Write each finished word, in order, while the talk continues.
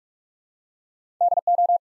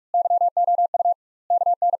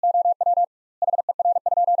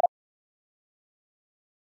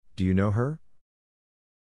Do you know her?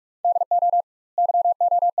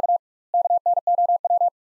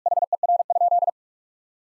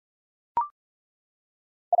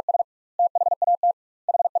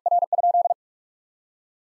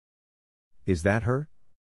 Is that her?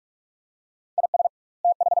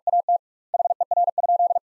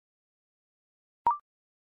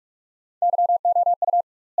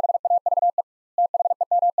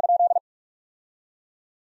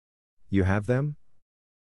 You have them?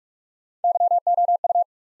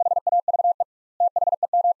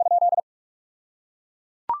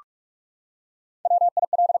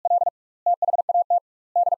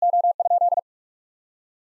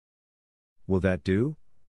 Will that do?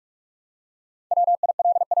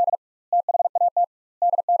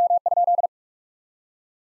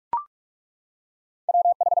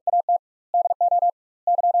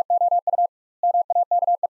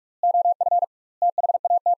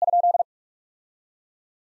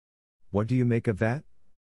 What do you make of that?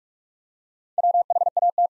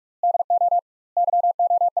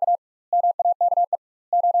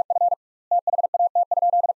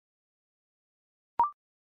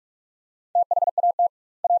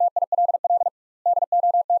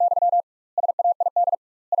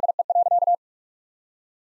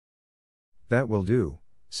 That will do,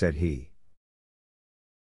 said he.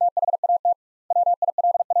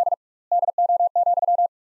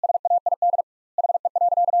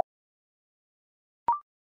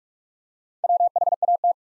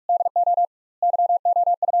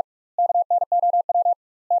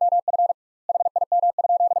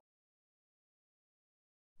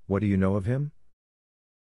 What do you know of him?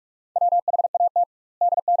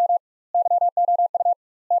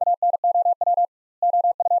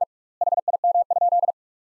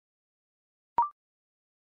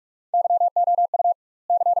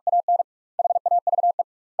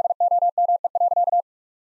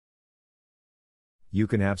 You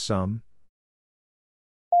can have some.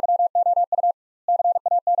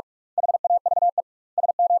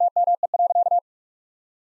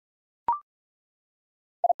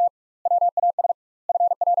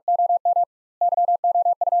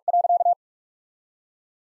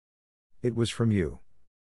 It was from you.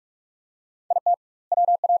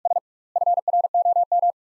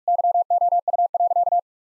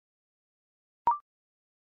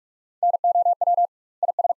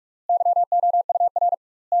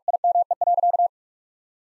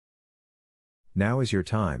 Now is your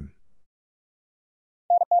time.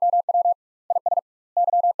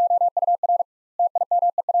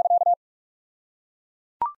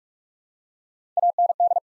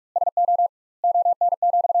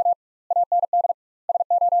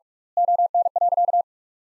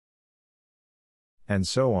 And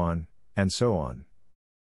so on, and so on.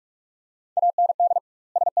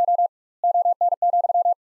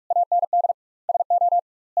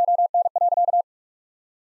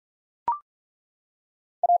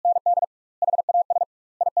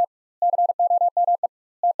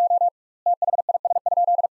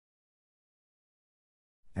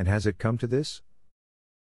 And has it come to this?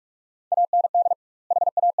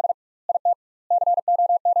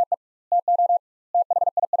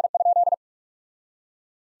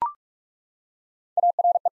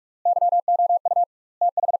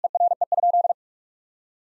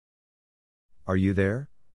 Are you there?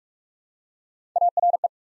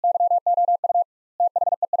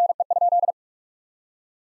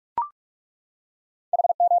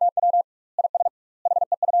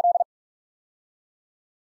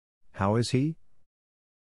 How is he?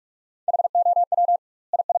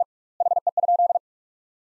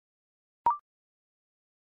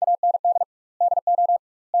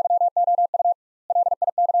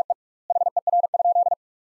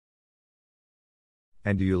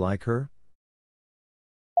 And do you like her?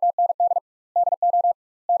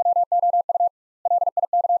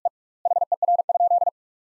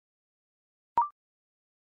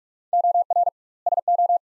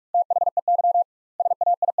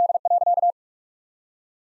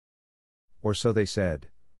 Or so they said.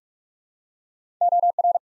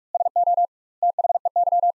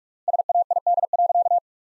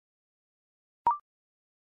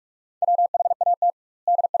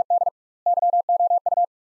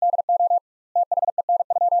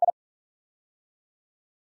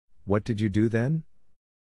 What did you do then?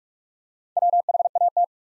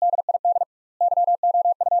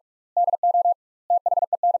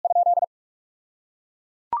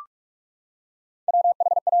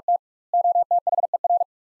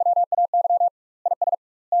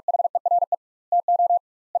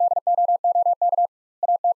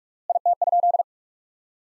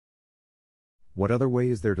 What other way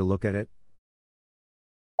is there to look at it?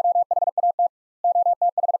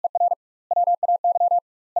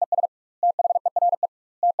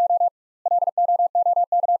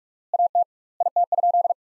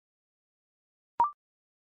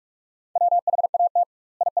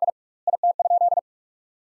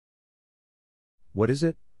 What is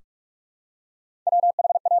it?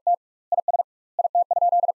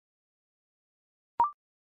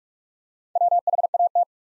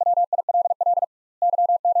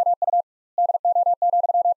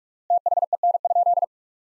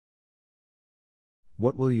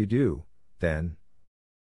 What will you do, then?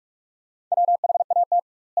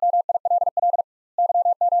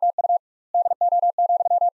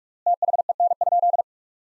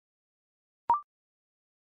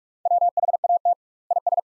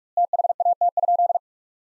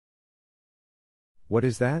 What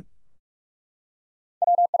is that?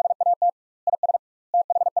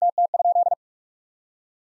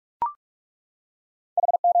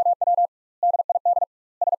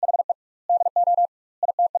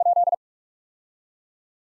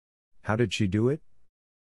 How did she do it?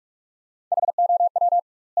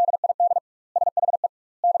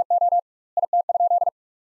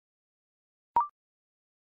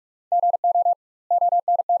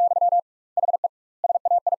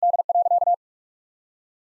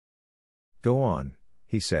 Go on,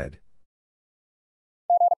 he said.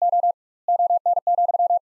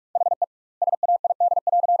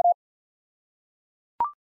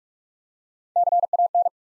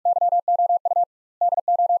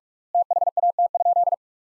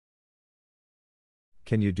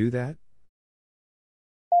 Can you do that?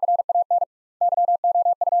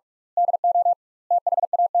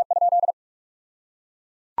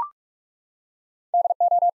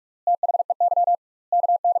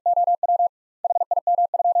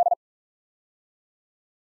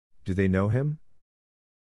 Do they know him?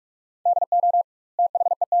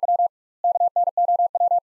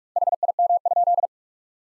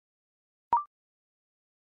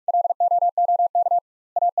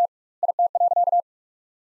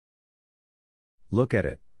 Look at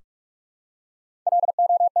it.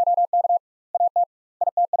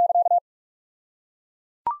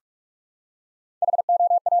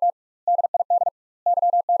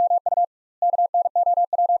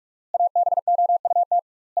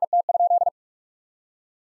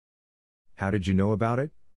 How did you know about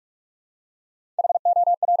it?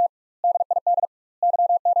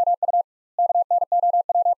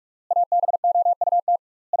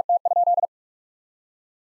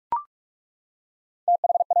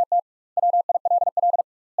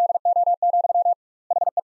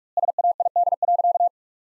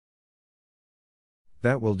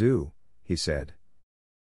 That will do, he said.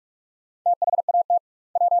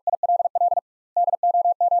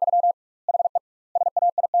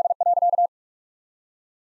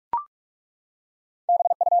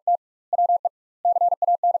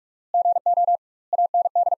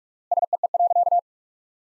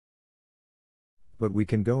 But we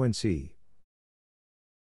can go and see.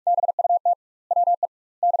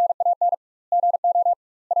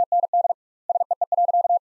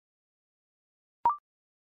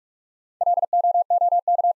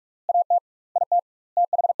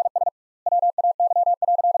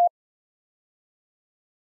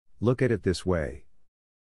 Look at it this way.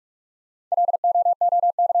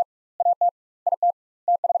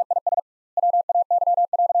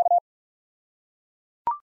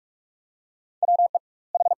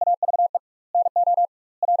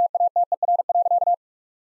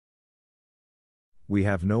 We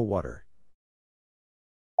have no water.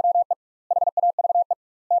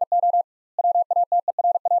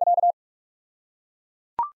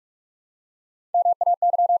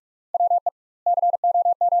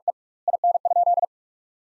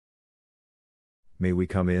 May we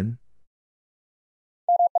come in?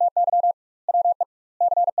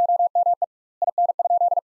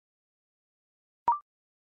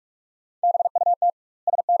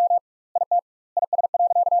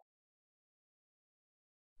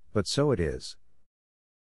 But so it is.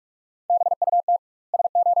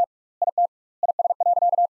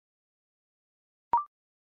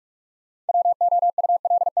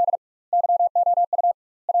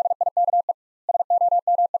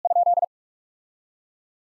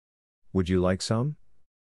 Would you like some?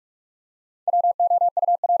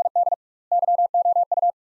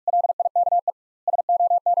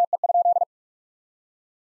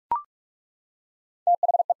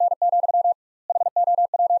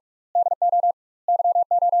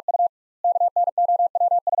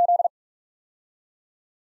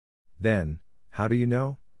 Then, how do you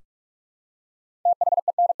know?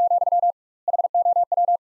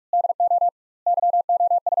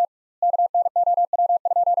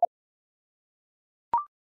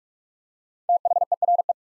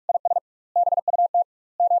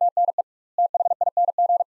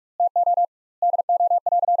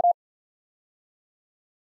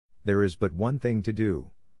 There is but one thing to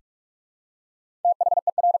do.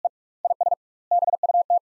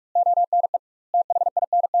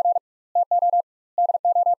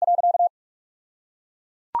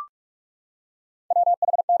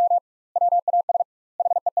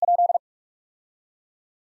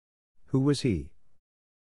 Who was he?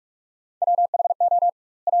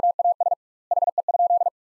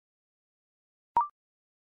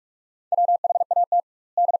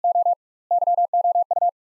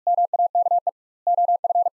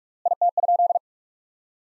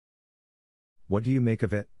 What do you make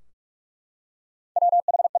of it?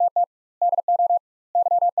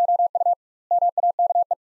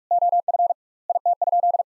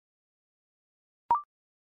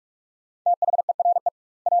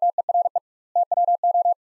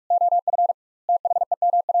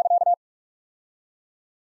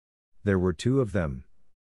 There were two of them.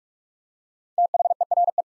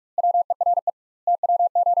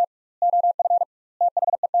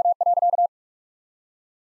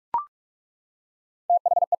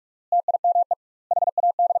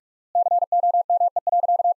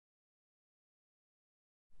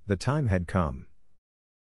 The time had come.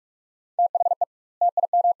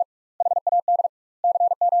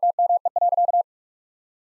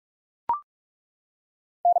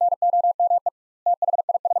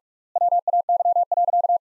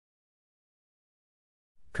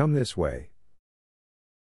 Come this way.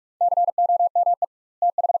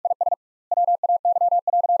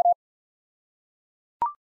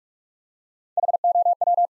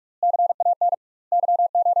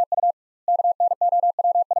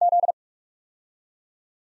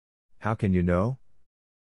 How can you know?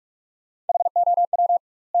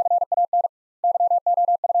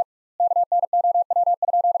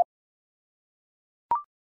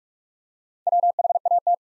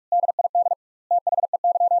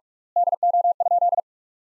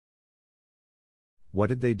 What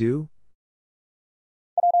did they do?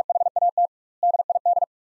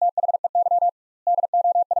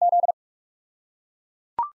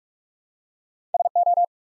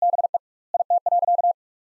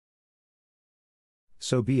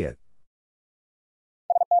 So be it.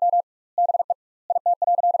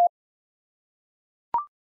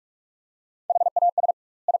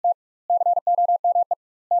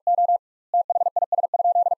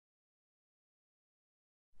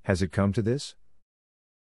 Has it come to this?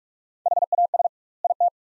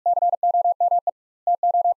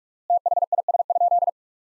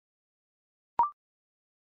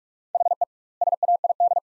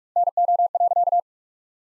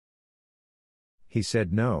 He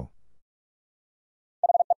said no.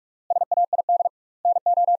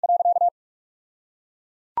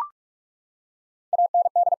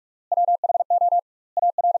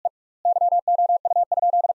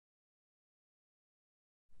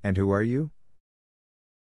 And who are you?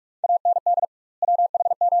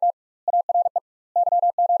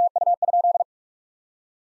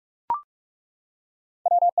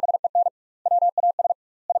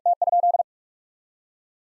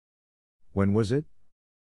 When was it?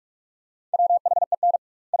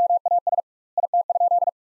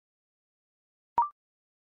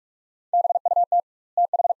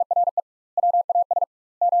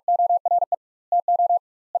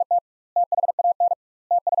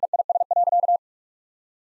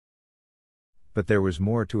 But there was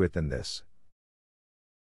more to it than this.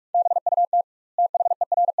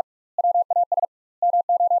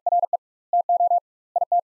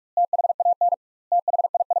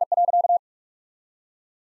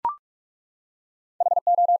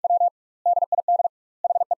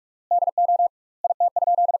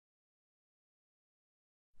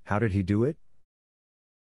 How did he do it?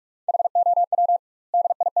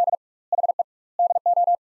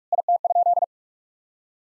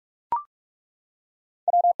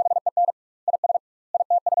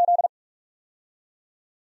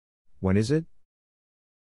 When is it?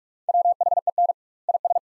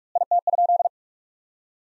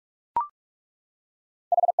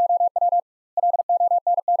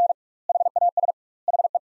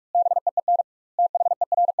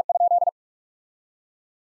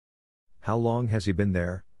 How long has he been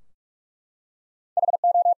there?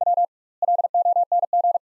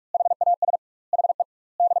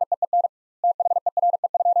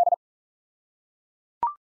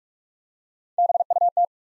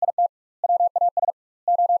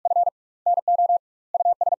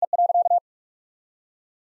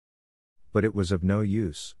 But it was of no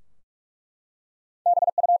use.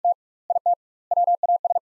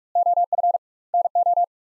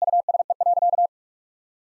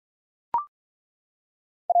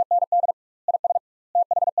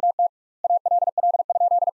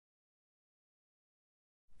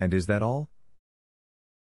 And is that all?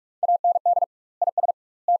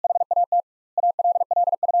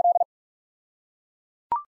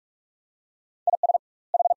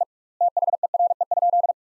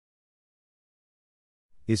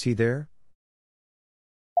 Is he there?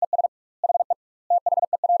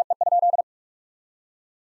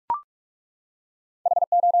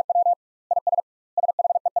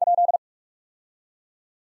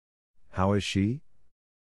 How is she?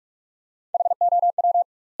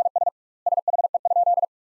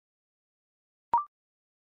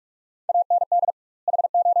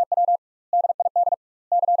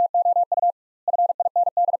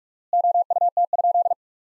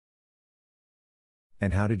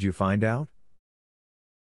 And how did you find out?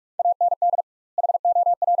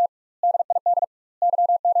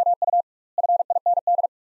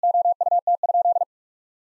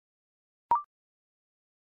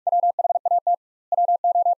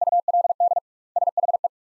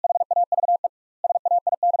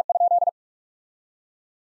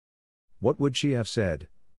 What would she have said?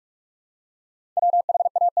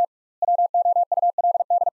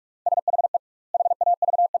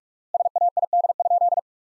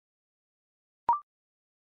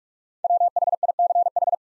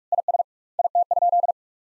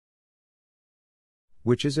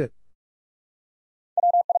 Which is it?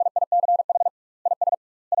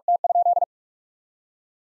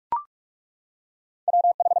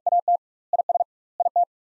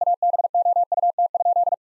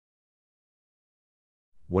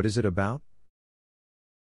 What is it about?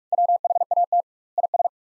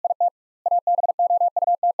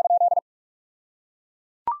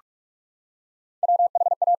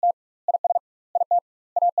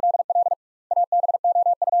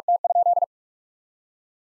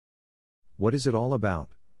 What is it all about?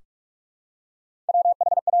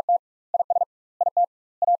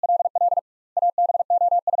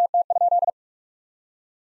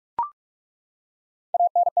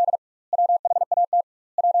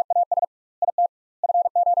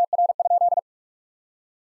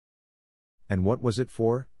 And what was it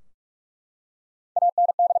for?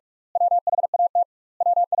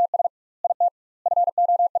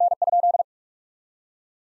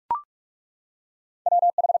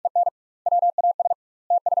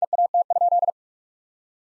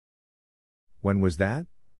 When was that?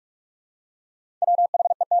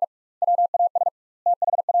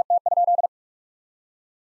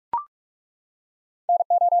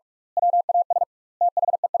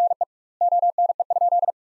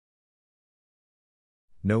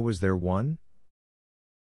 No, was there one?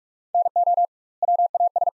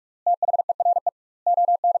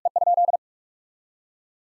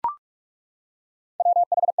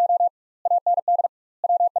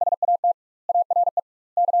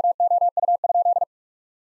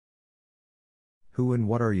 Who and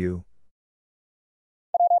what are you?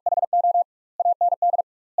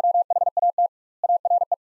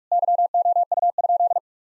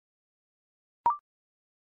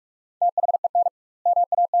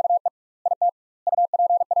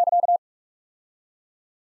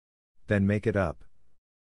 Then make it up.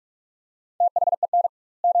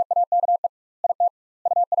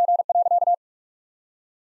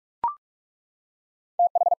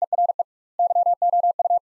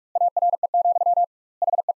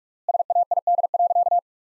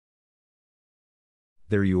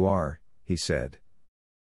 There you are, he said.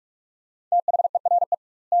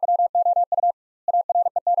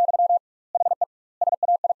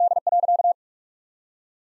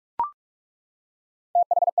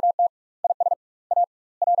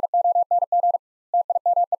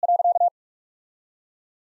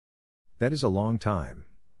 That is a long time.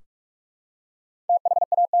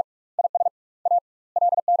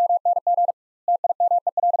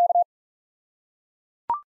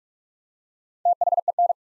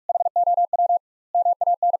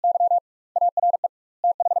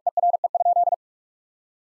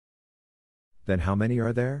 Then how many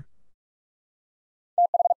are there?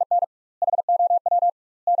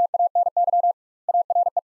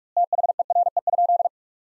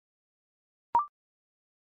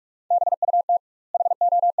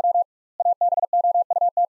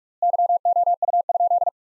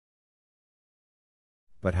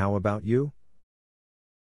 But how about you?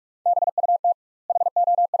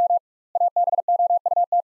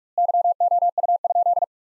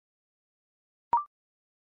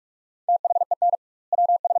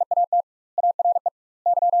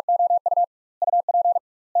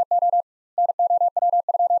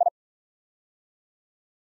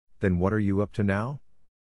 Then what are you up to now?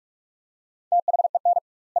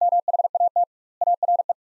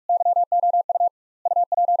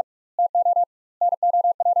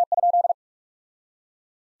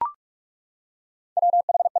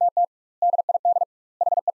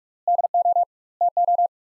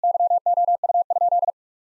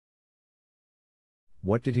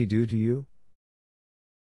 What did he do to you?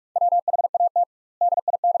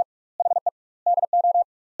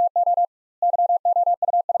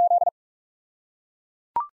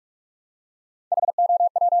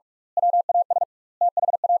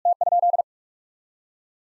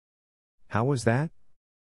 How was that?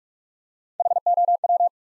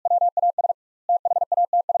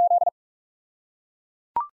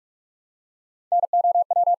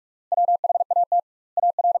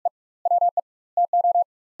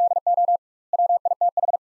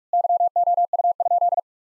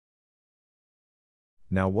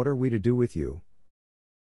 Now what are we to do with you?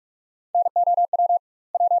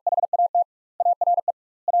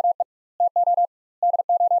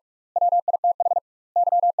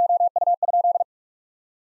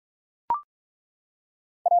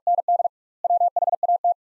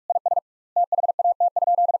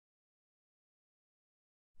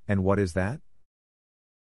 And what is that?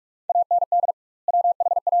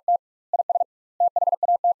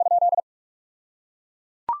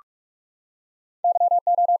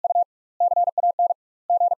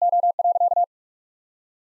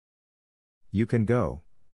 You can go.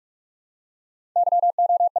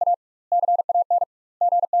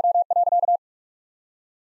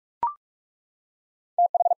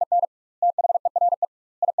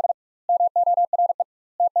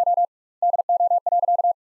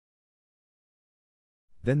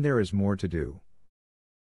 Then there is more to do.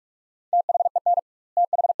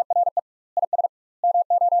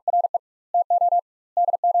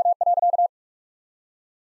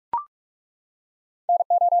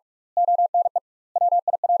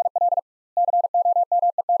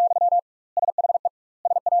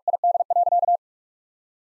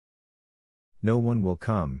 No one will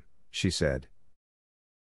come, she said.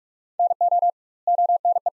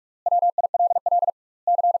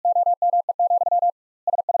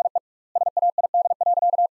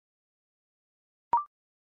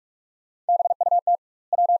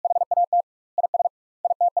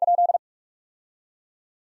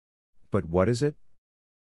 But what is it?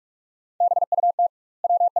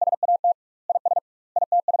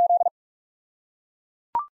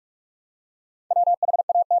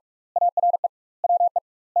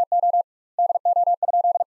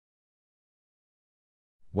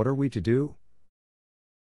 What are we to do?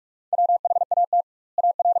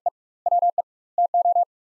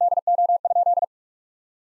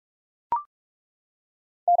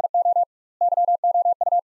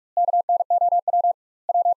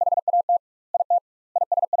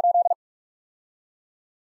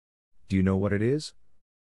 Do you know what it is?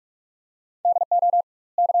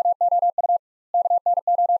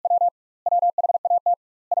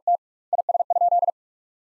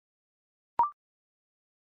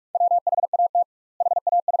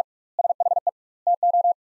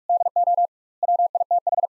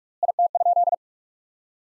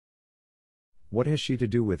 What has she to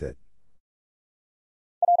do with it?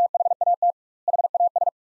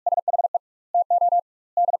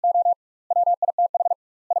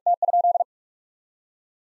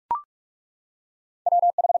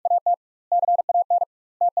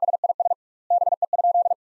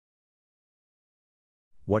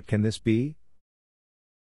 What can this be?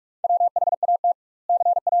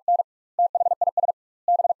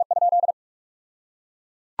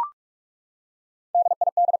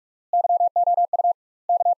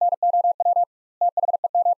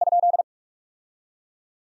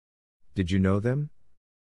 Did you know them?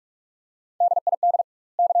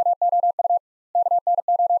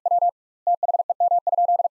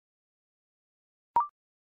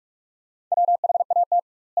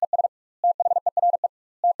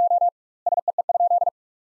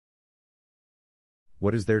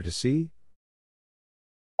 What is there to see?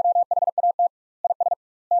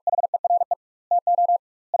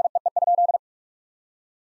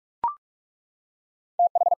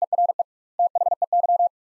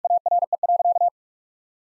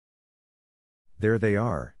 There they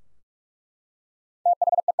are.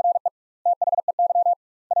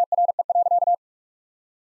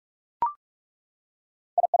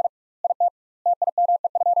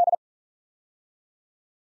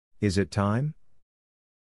 Is it time?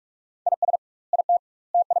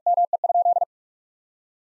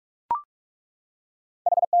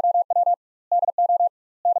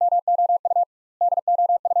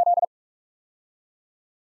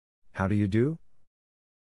 How do you do?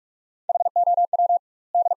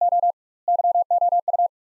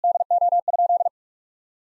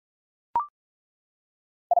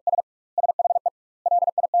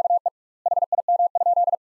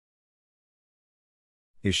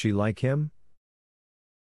 Is she like him?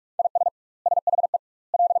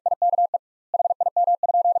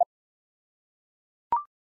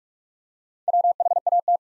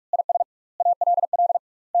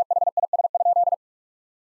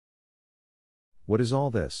 What is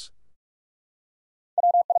all this?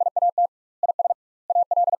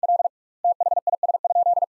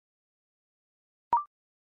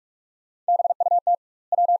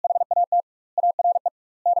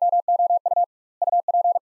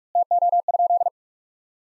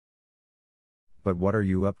 But what are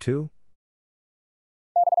you up to?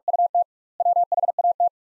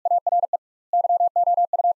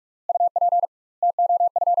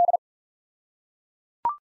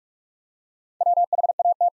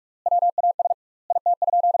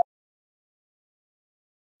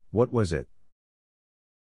 What was it?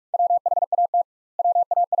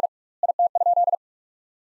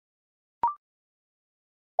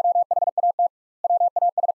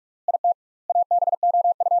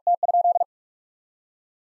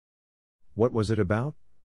 What was it about?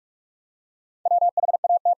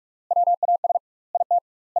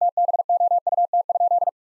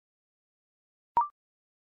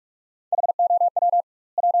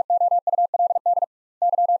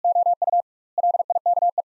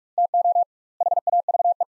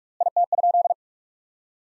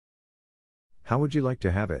 How would you like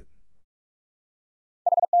to have it?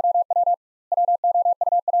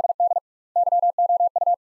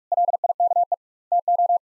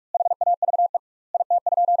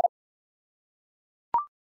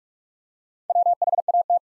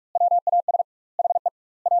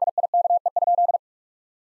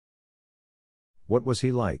 What was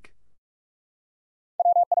he like?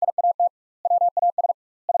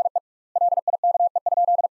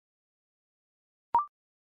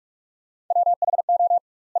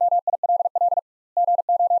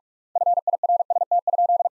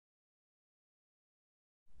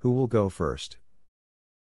 Who will go first?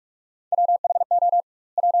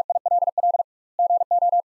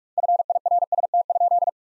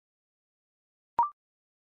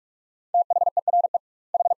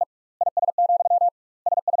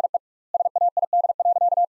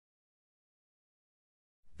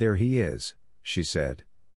 There he is, she said.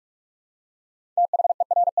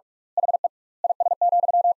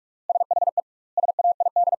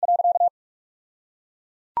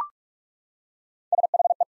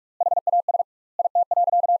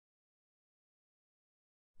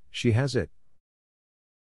 She has it.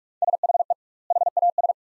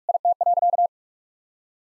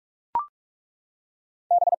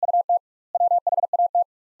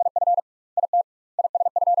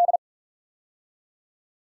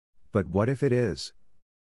 But what if it is?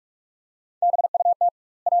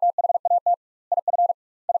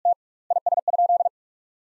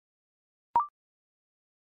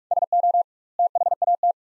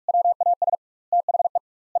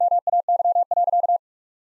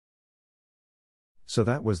 So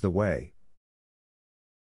that was the way.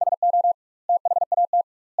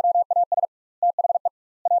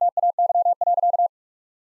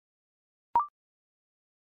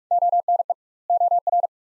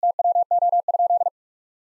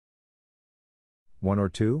 One or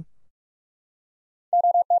two?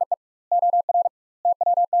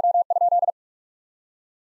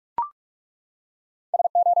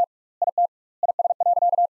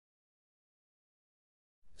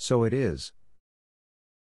 So it is.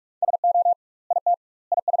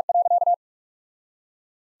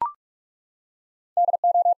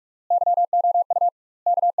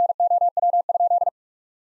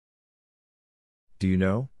 Do you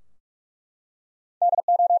know?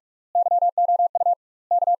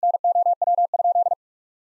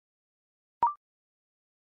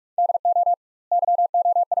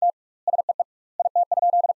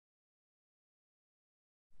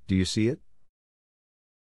 Do you see it?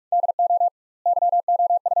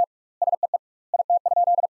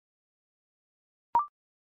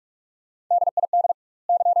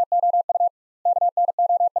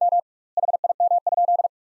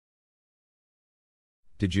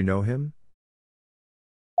 Did you know him?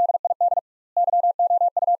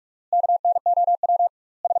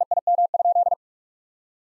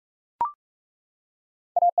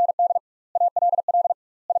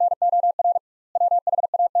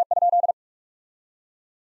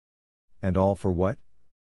 And all for what?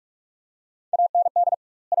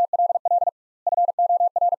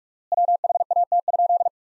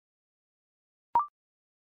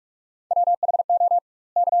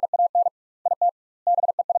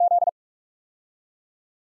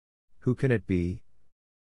 Who can it be?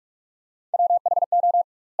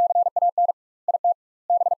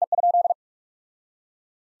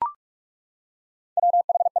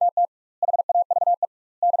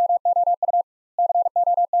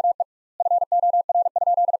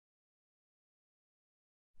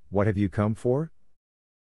 What have you come for?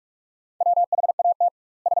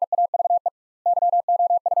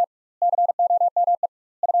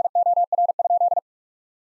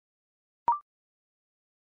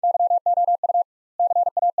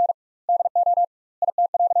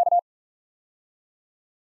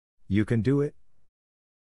 You can do it?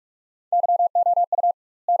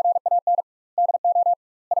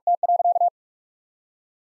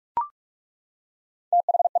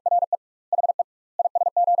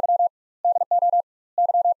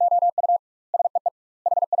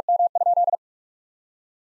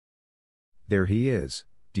 There he is.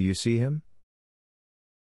 Do you see him?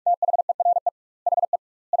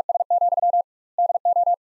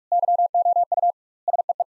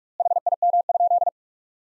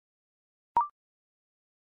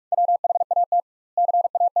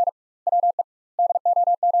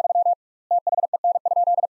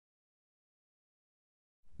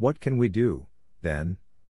 What can we do, then?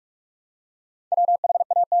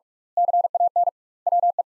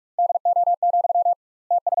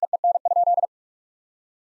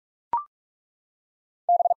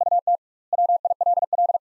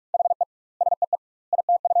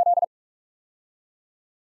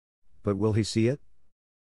 But will he see it?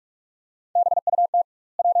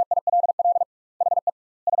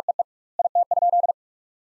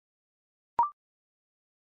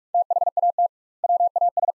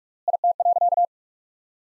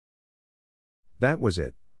 That was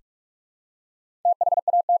it.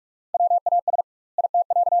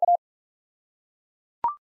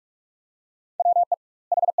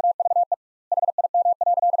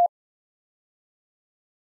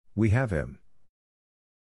 We have him.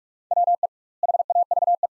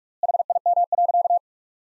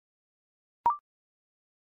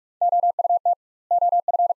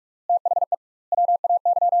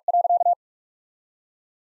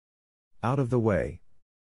 Out of the way.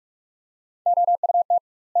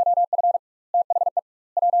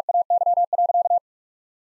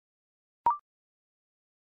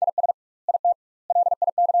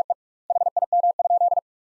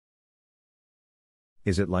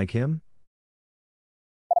 Is it like him?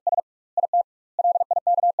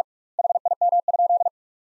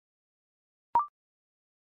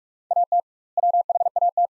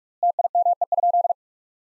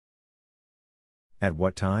 At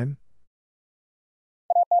what time?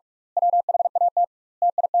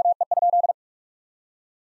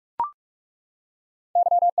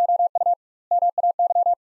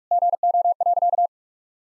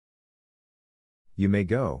 You may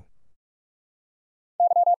go.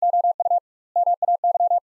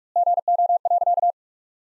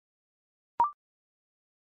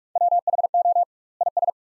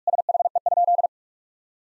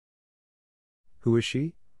 Who is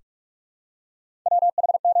she?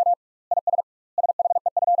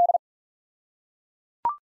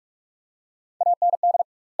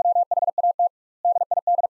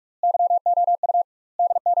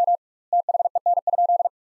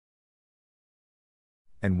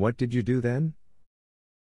 And what did you do then?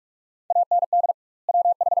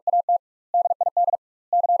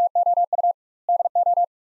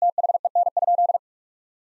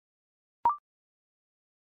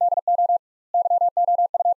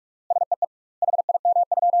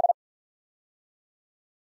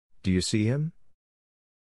 Do you see him?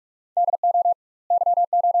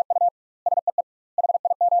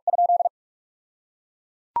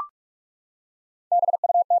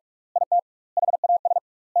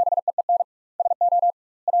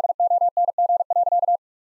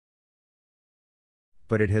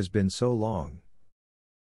 But it has been so long.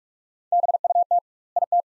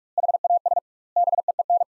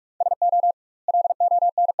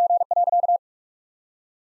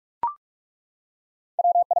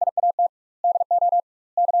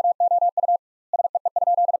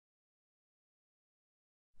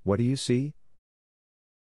 What do you see?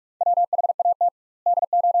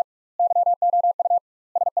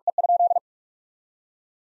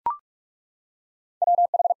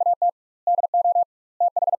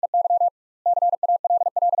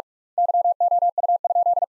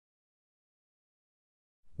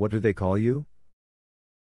 What do they call you?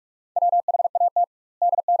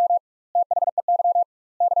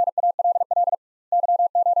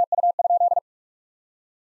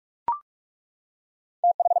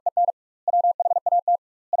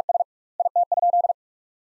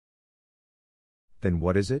 Then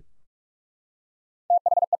what is it?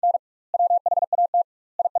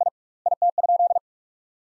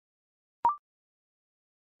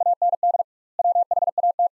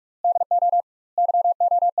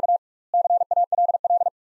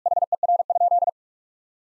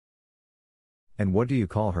 And what do you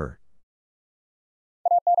call her?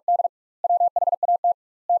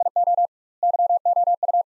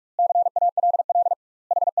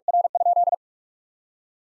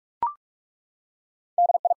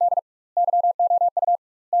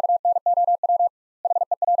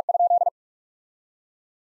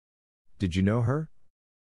 Did you know her?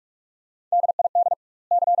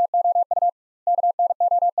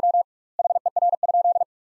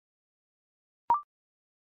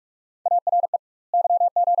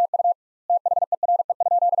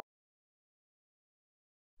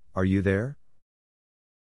 Are you there?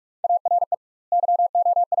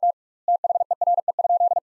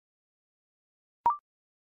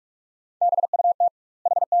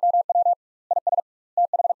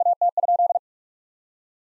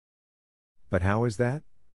 But how is that?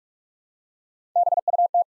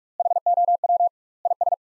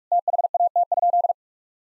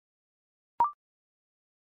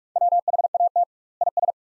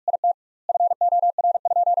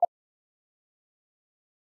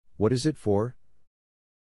 What is it for?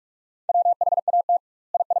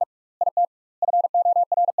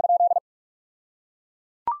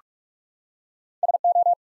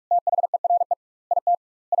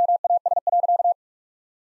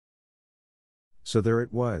 So there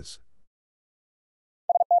it was.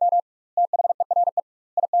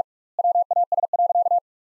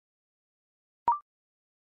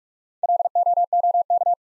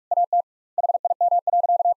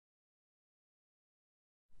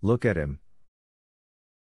 Look at him.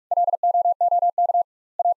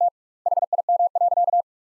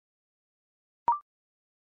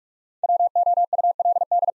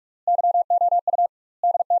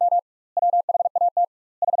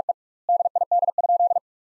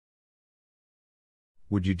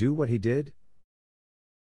 Would you do what he did?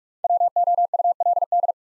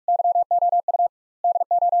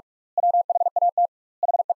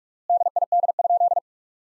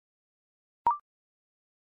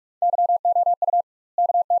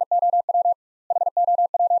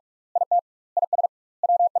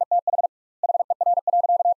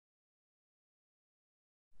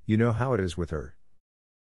 You know how it is with her.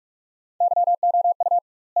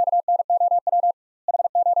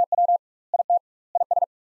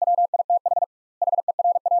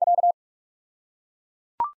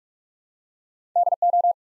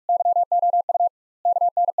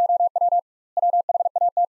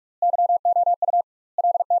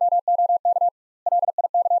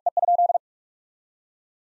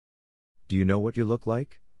 Do you know what you look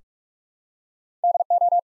like?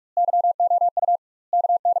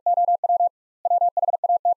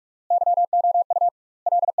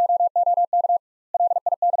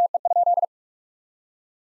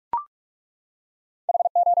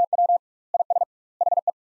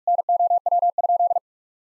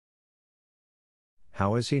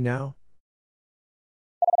 How is he now?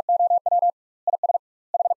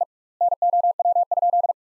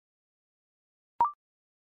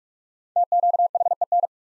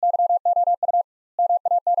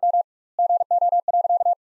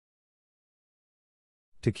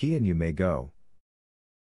 To key and you may go.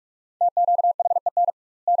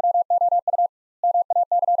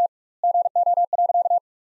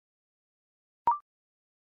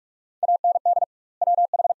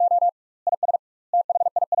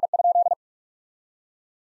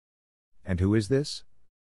 And who is this?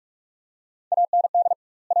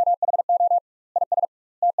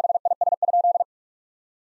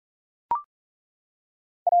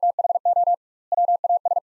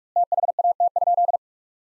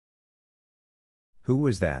 Who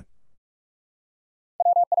was that?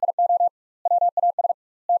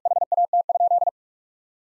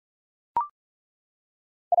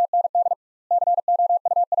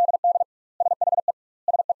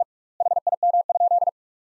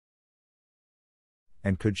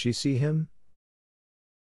 And could she see him?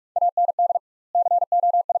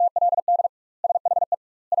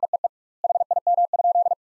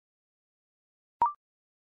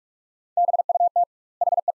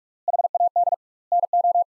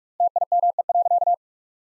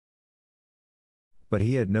 But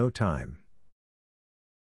he had no time.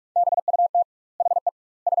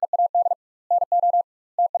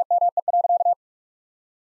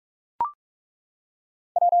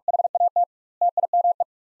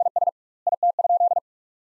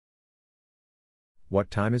 What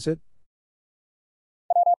time is it?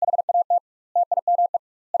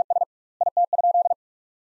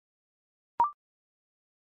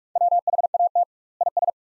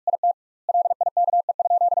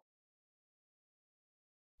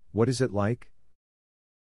 What is it like?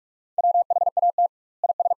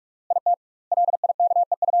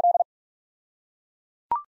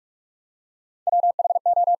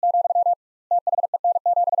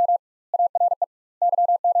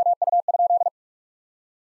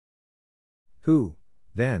 Who,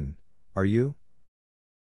 then, are you?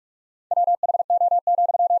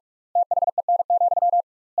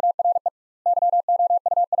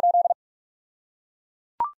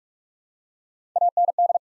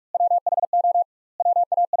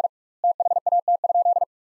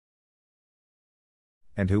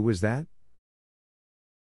 And who was that?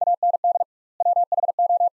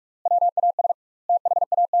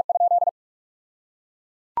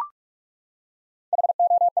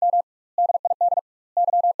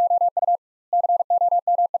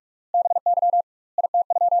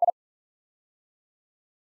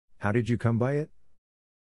 How did you come by it?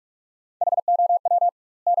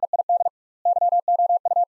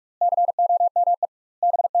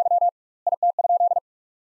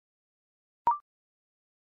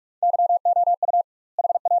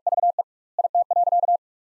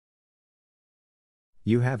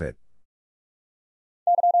 You have it.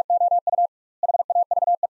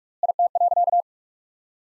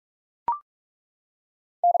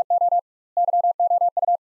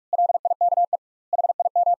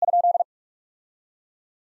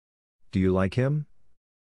 Do you like him?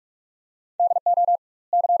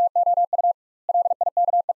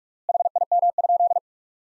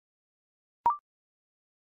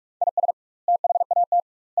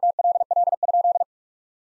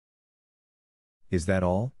 Is that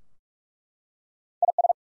all?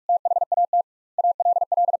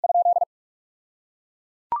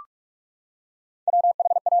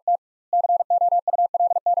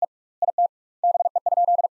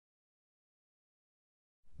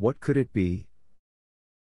 What could it be?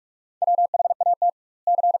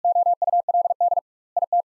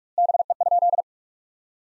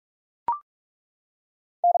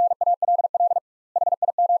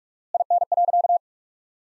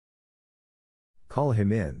 Call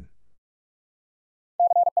him in.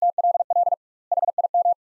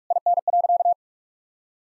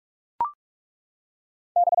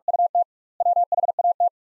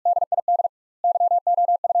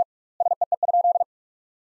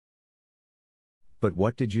 But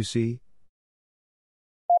what did you see?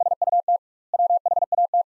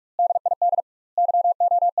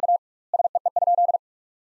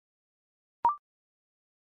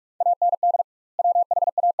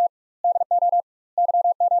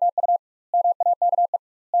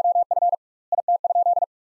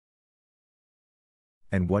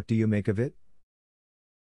 And what do you make of it?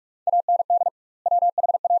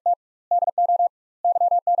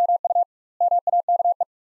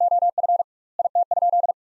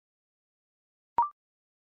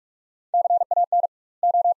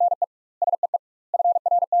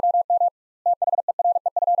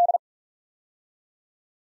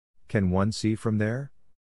 Can one see from there?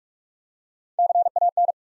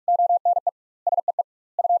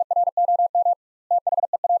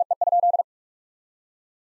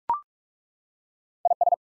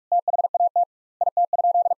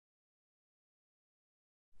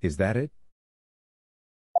 Is that it?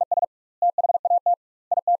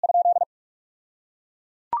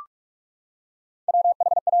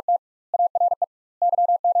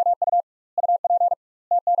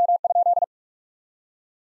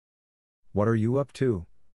 What are you up to?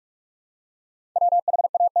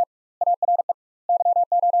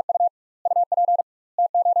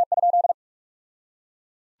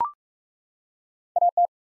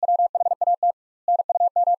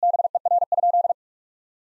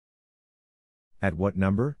 At what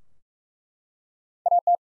number?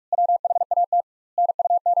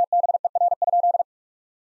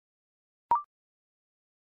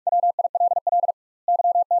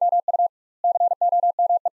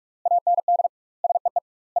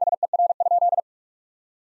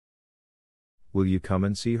 Will you come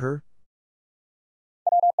and see her?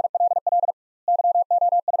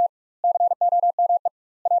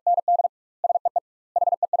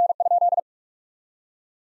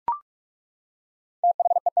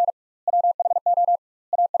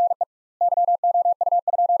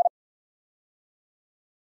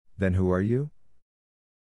 Then who are you?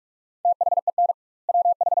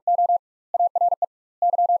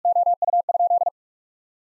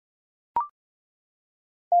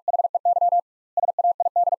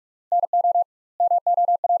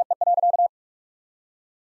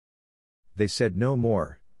 They said no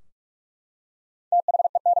more.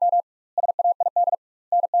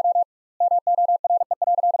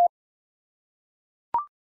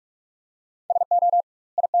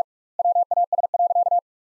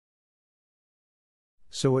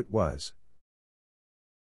 So it was.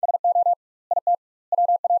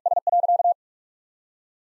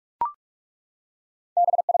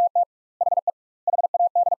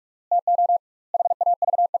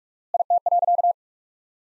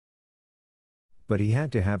 But he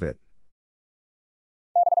had to have it.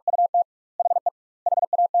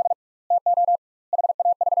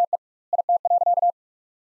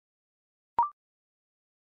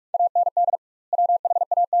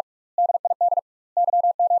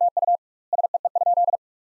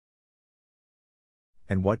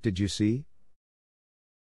 And what did you see?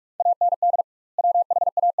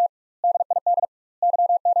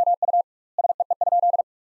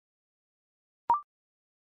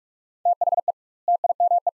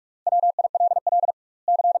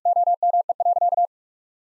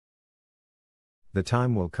 The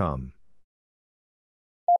time will come.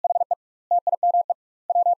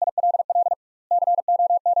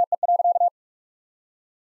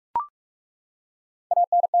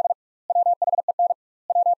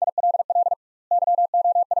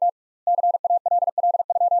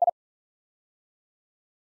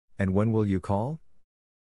 And when will you call?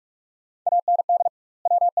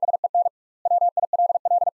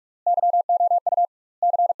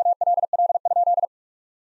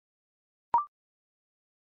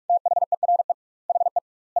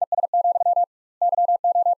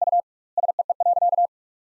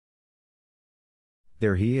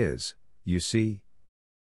 There he is, you see.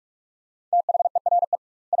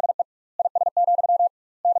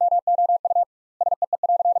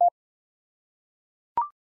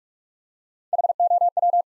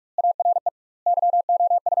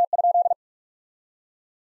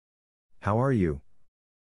 How are you?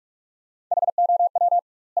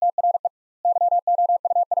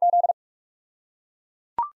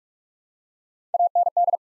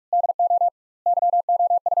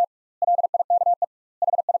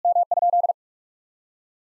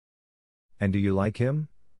 And do you like him?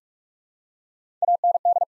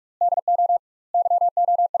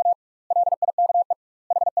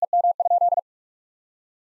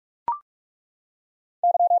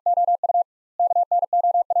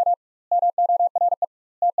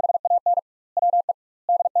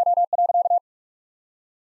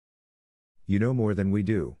 You know more than we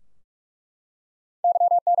do.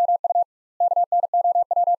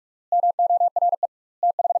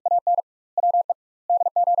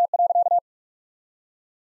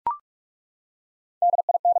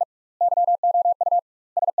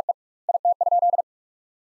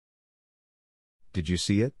 Did you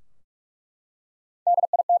see it?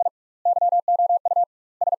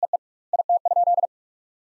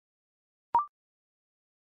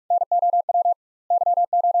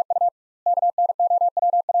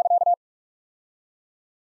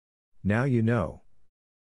 Now you know.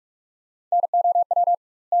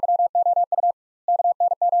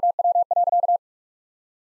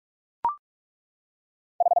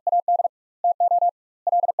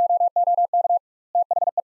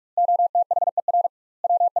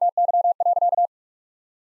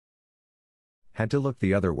 Had to look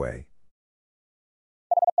the other way.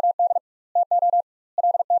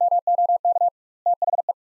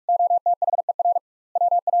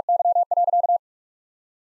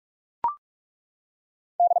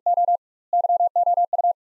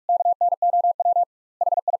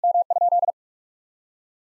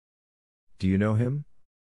 Do you know him?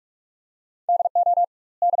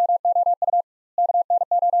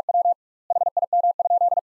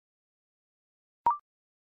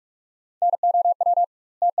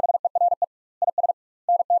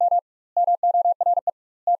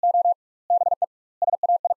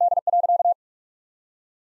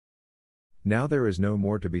 Now there is no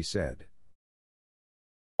more to be said.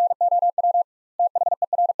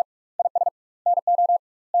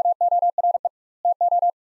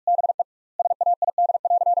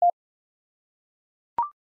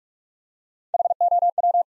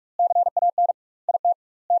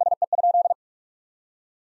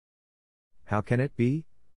 How can it be?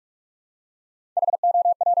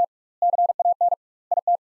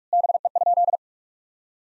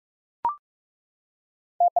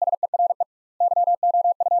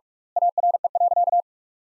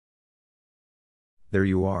 There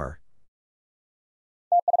you are.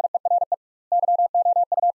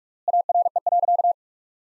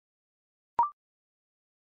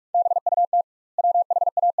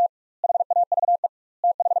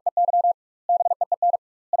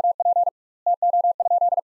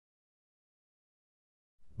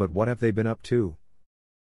 But what have they been up to?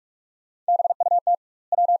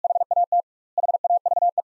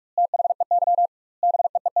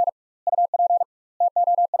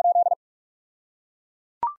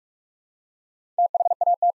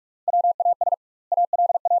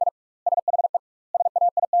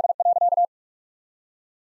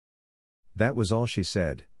 That was all she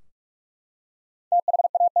said.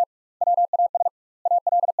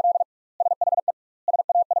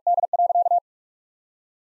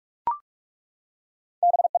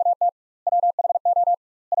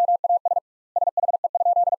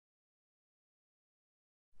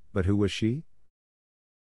 But who was she?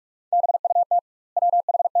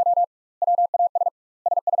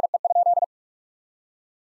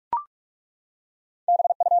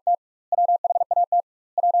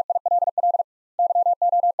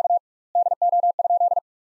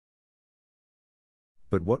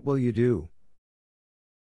 But what will you do?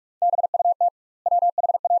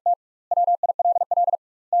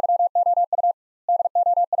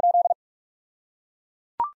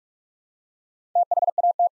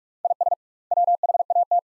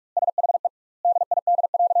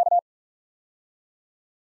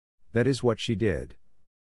 That is what she did.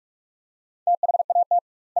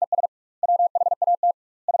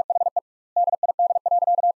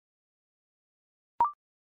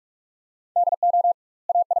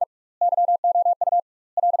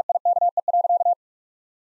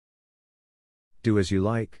 Do as you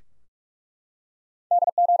like.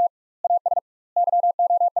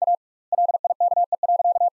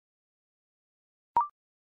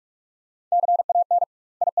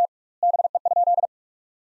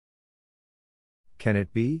 Can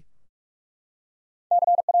it be?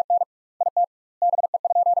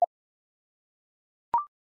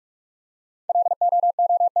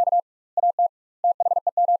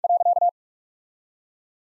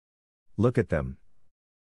 Look at them.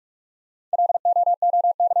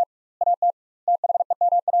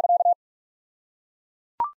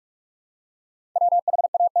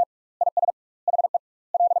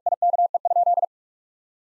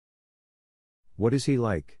 What is he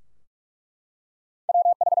like?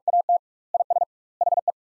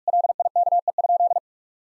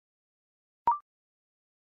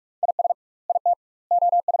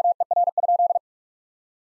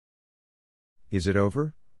 Is it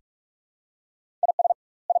over?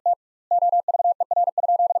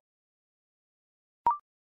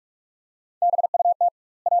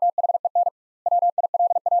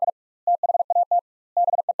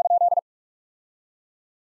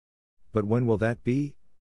 But when will that be?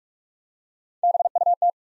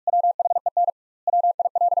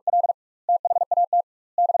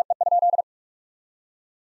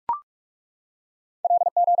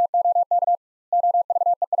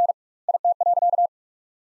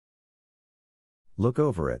 Look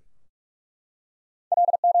over it.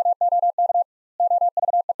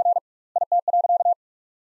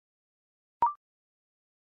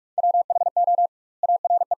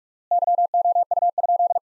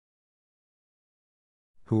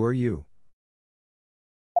 Who are you?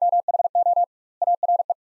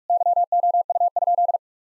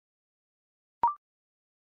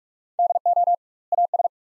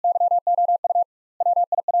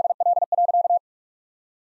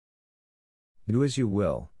 Do as you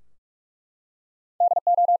will.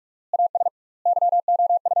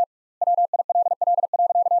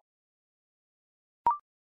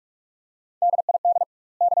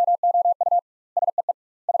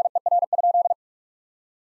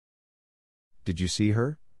 Did you see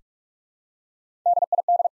her?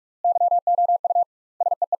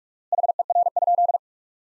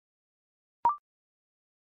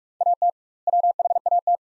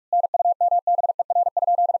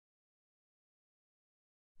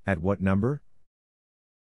 At what number?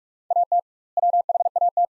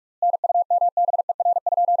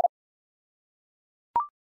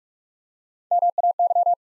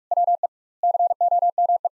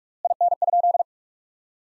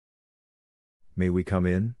 May we come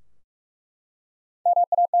in?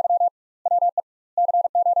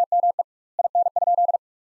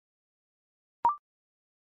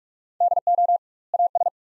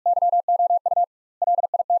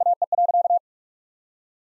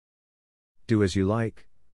 Do as you like.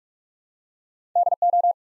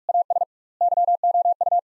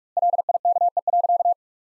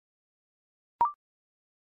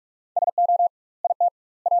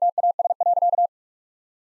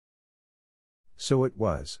 So it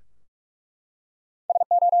was.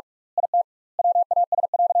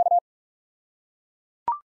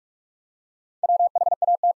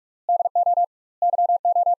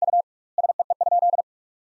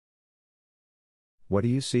 What do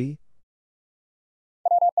you see?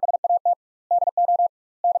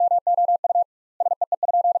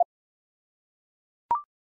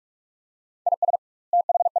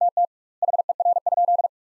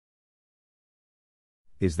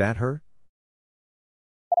 Is that her?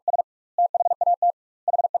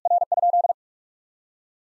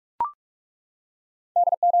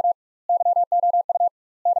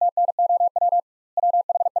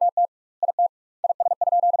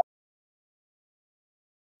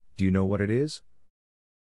 Do you know what it is?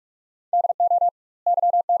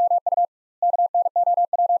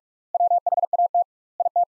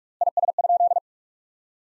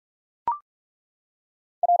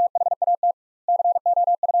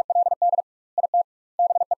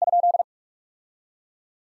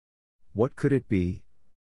 What could it be?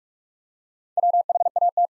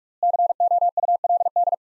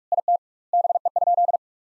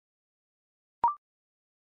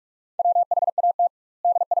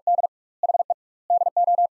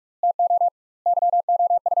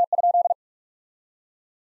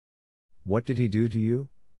 What did he do to you?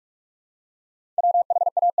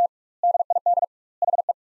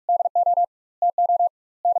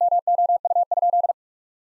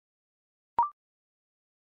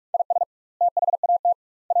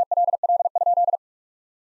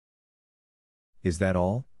 Is that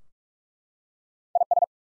all?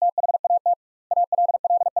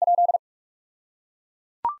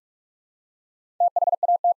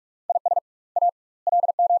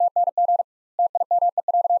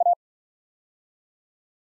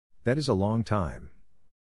 That is a long time.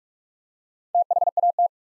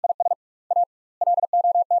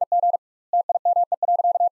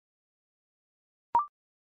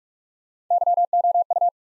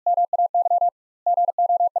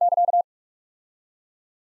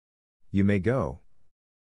 You may go.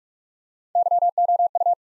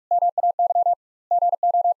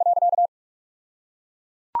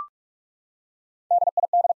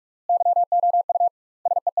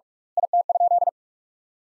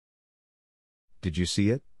 Did you see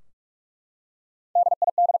it?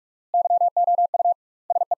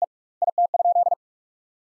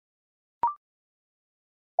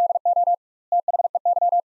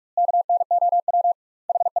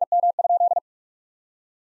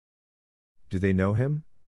 Do they know him?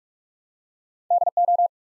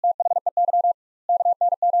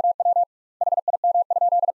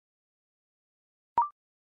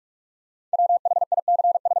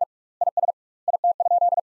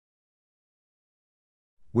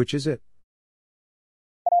 Which is it?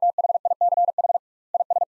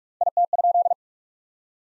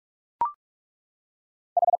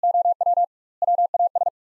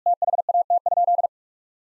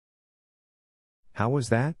 How was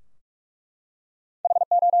that?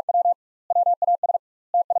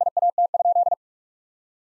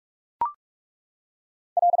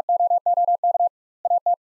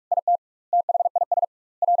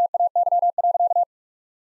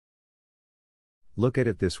 Look at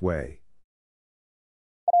it this way.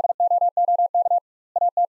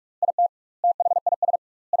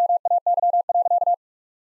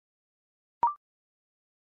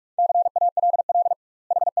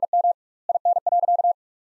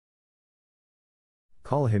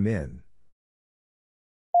 Call him in.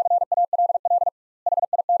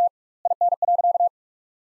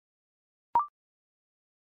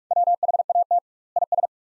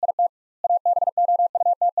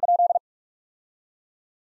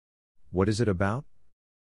 What is it about?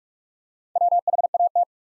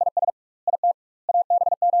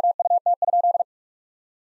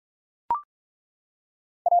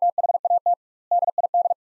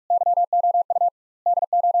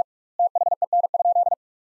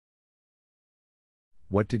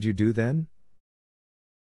 What did you do then?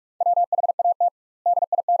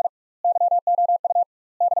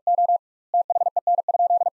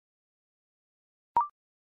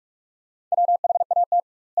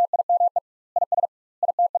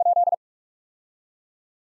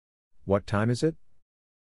 What time is it?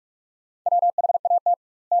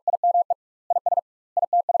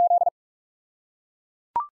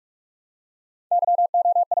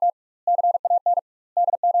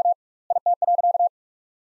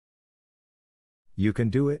 You can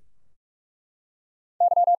do it.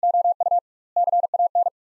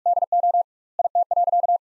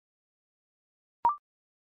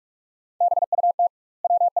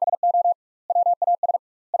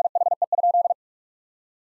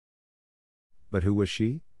 But who was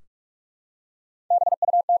she?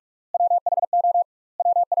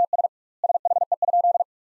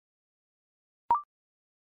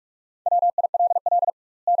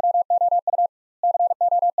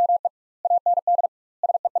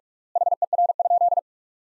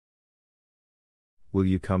 Will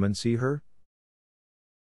you come and see her?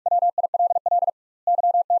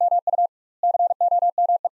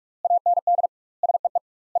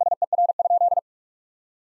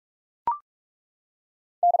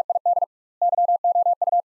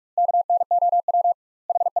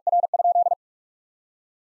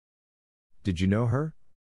 Did you know her?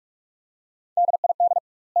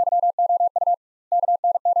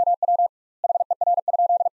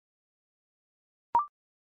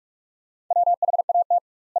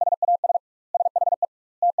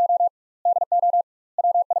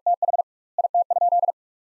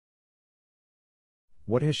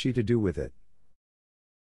 What has she to do with it?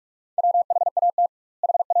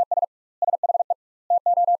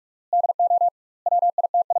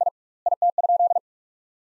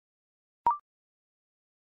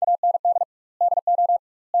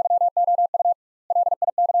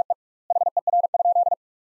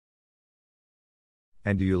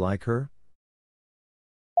 And do you like her?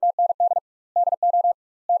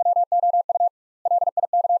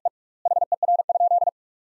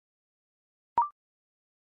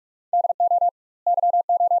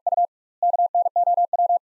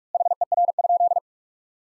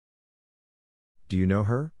 Do you know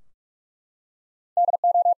her?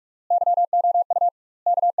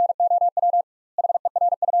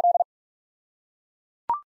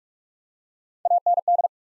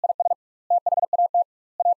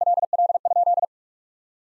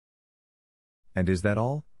 And is that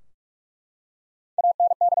all?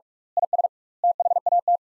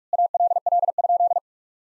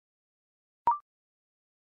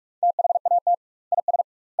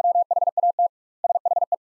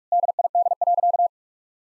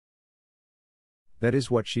 That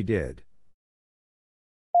is what she did.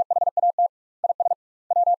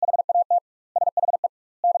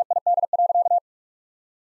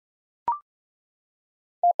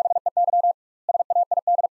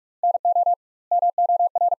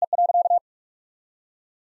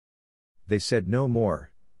 They said no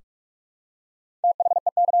more.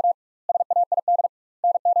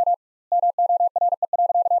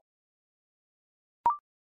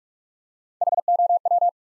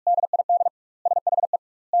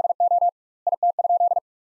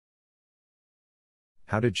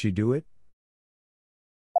 How did she do it?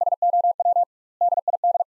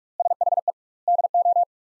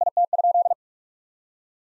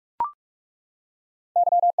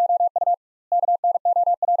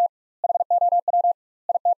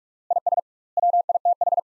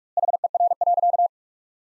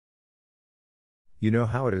 You know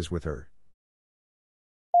how it is with her.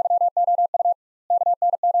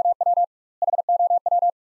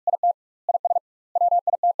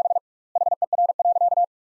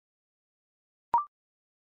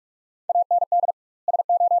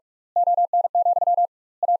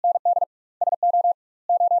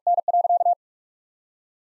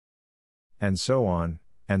 And so on,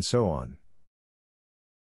 and so on.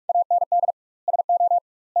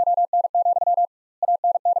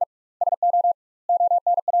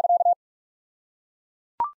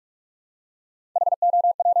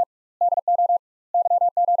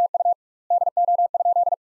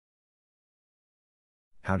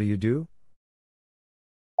 How do you do?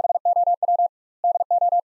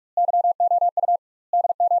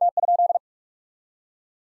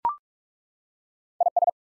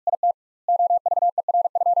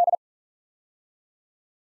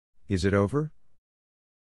 Is it over?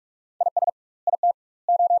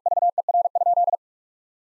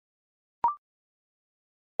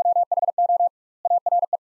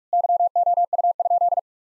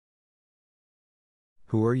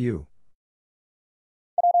 Who are you?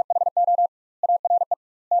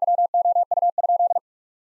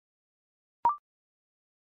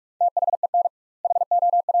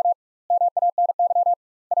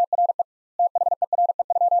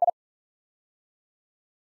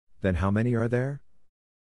 Then how many are there?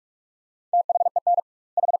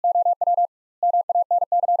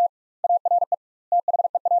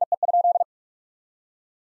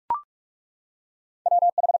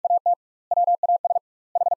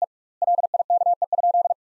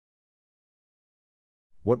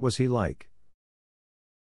 What was he like?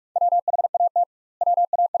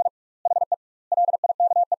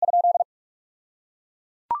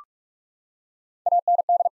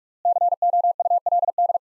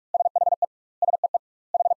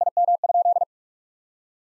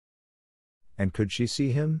 And could she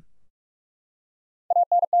see him?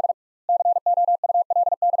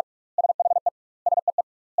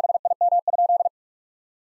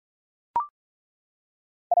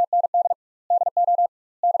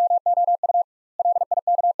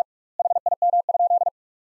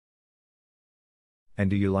 And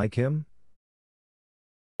do you like him?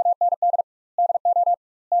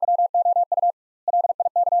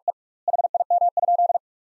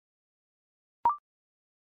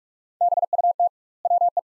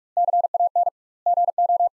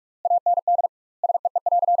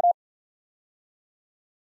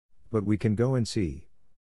 But we can go and see.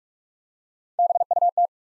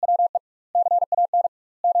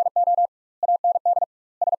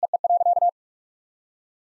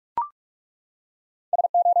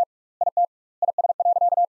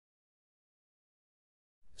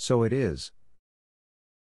 So it is.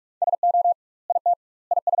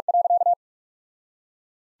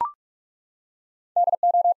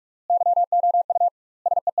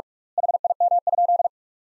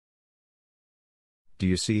 Do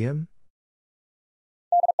you see him?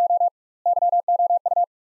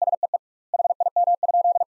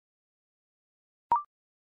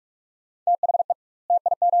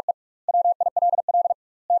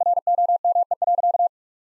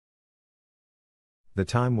 The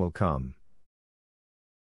time will come.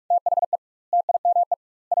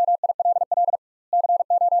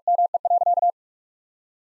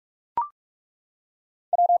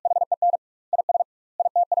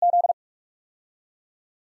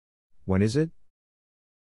 When is it?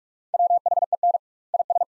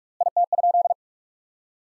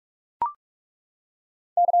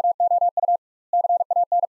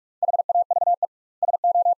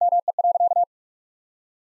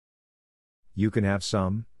 You can have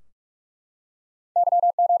some.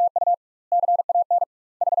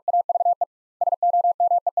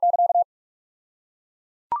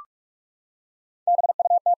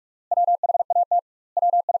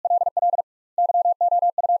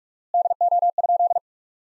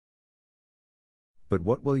 But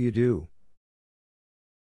what will you do?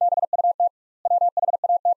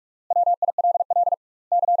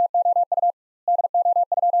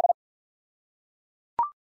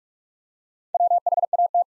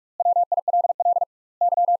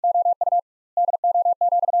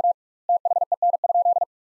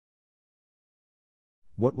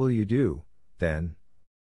 What will you do, then?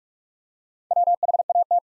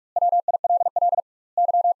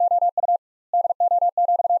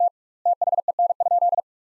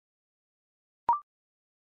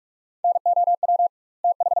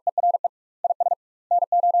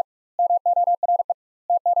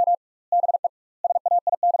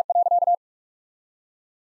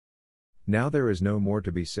 Now there is no more to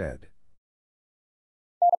be said.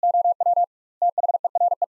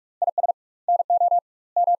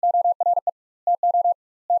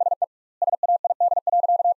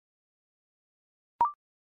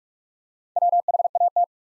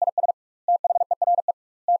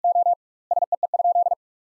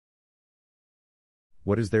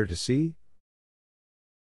 What is there to see?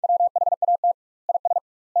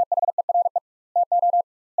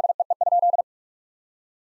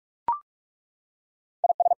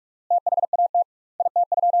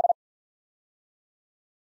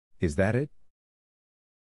 Is that it?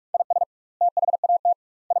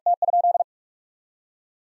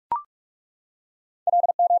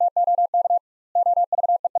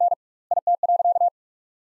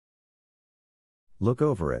 Look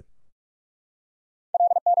over it.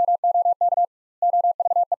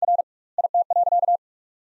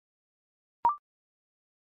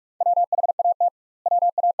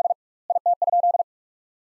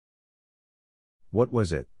 What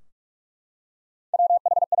was it?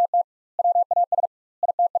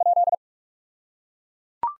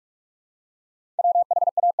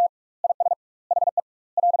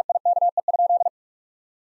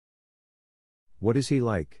 What is he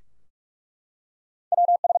like?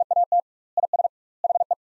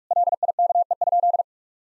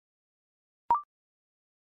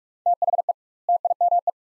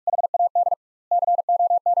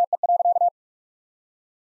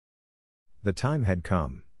 The time had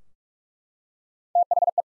come.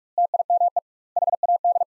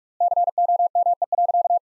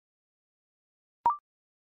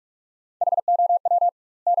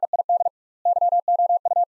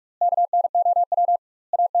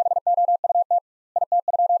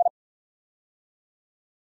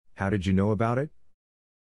 How did you know about it?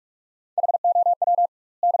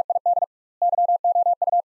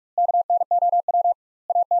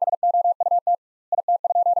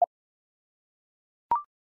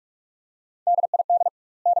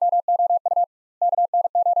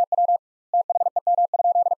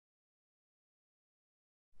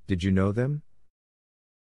 Did you know them?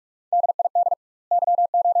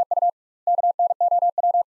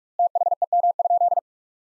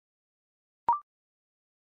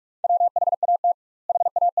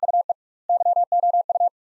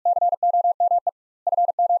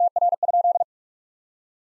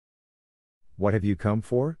 What have you come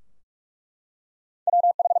for?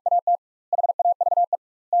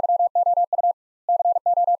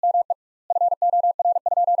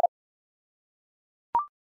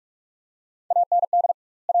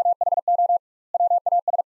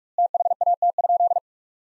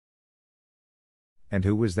 And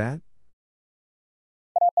who was that?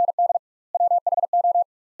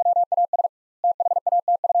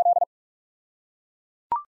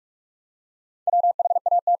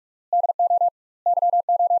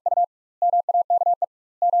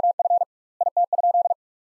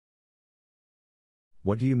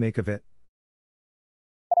 What do you make of it?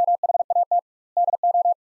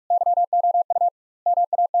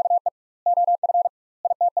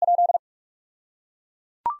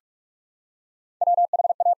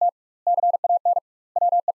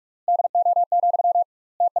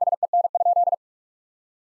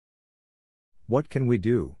 What can we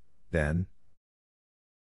do, then?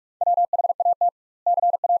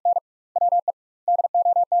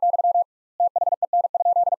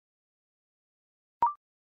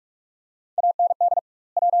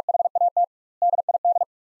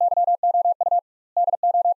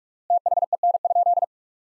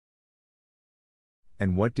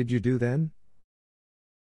 And what did you do then?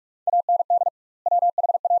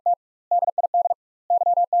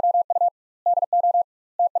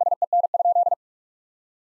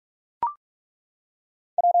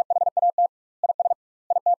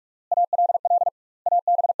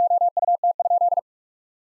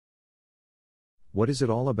 What is it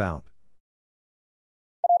all about?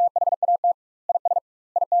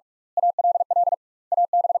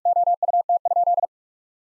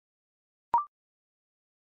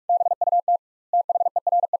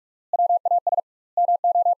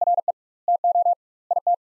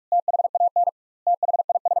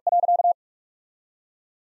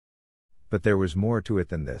 But there was more to it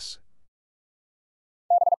than this.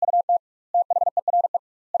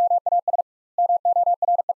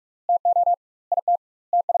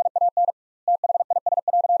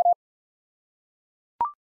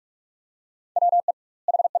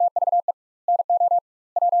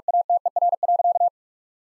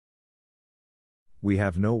 We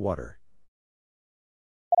have no water.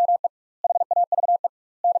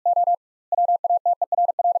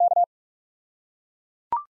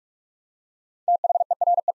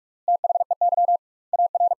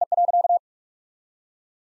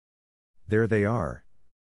 There they are.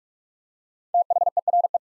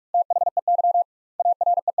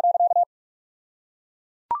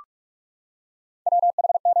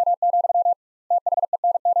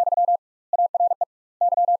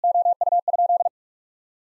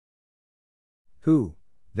 Who,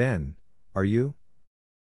 then, are you?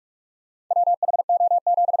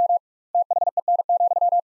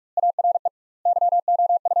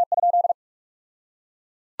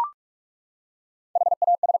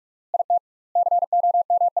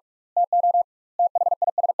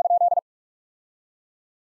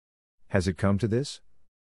 Has it come to this?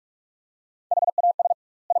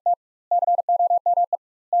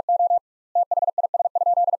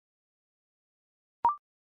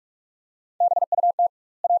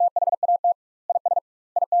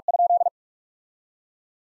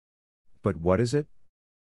 But what is it?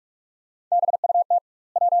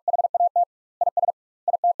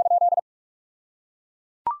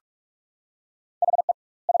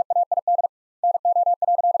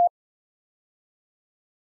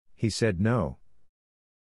 He said no.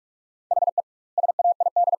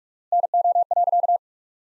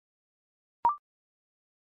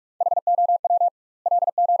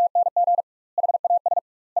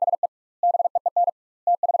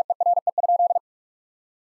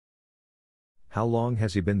 How long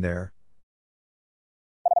has he been there?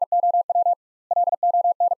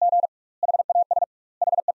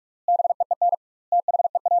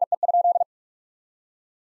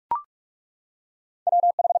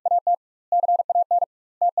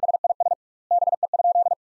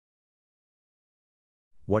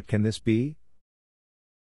 What can this be?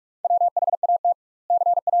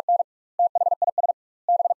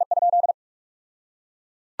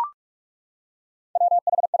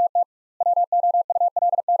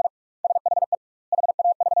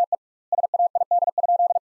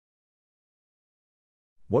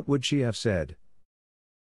 What would she have said?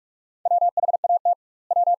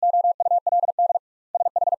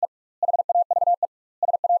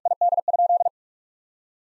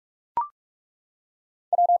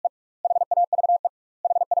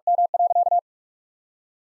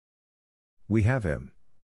 We have him.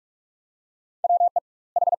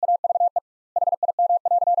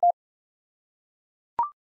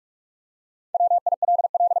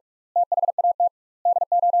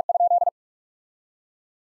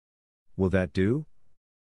 Will that do?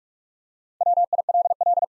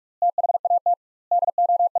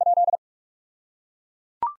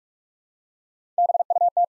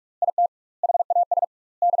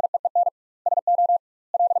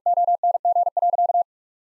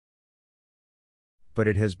 But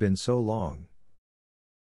it has been so long.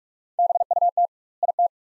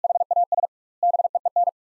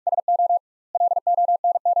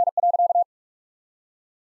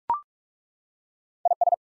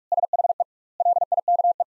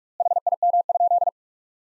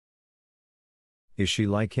 Is she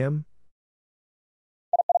like him?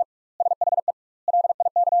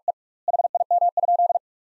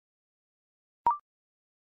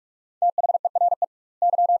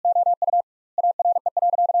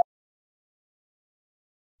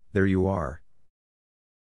 There you are.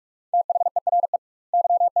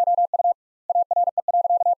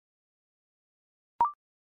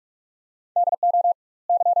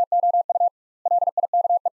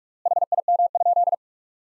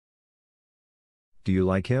 Do you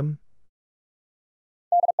like him?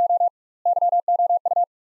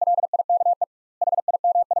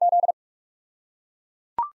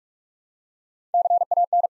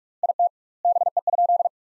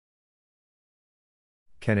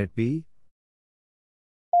 Can it be?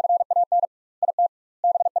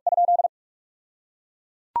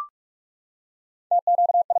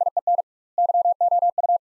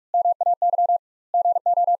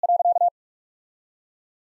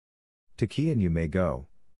 To Key and you may go.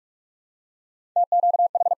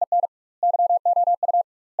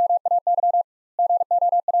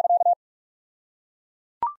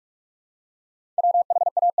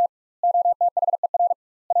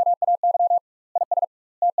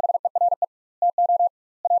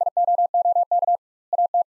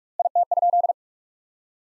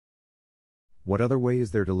 What other way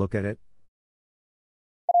is there to look at it?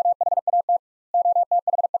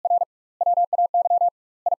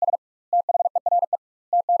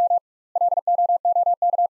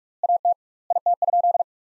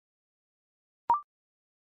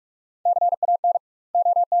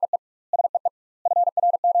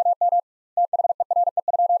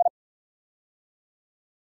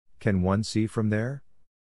 Can one see from there?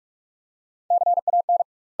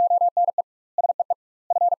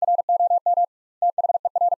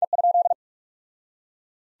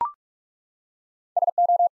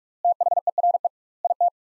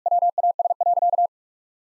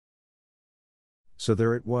 So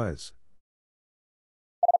there it was.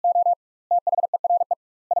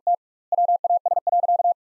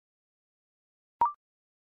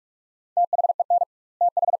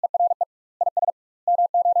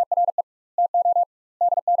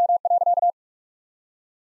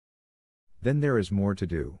 Then there is more to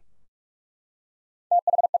do.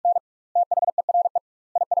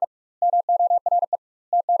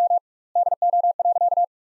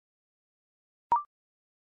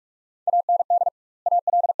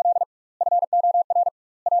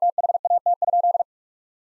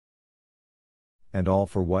 And all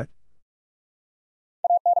for what?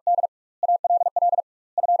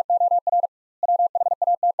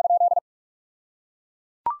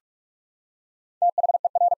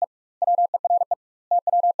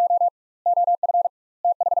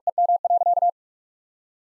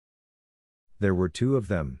 There were two of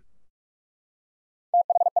them.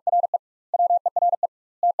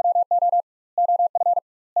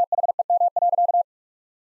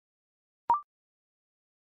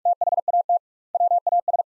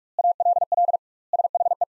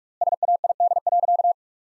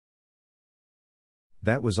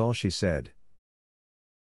 That was all she said.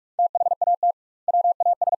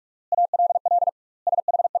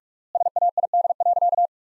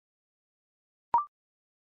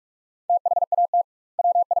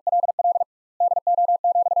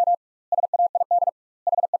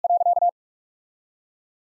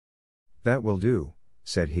 That will do,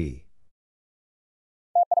 said he.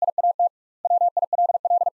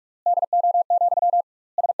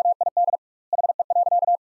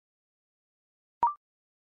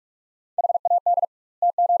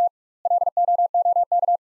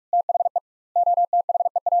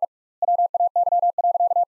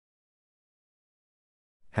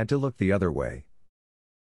 Had to look the other way.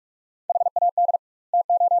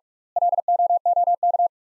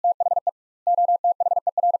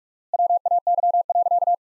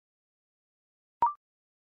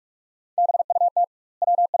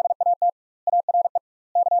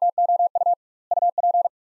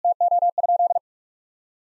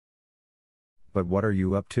 But what are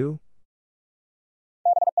you up to?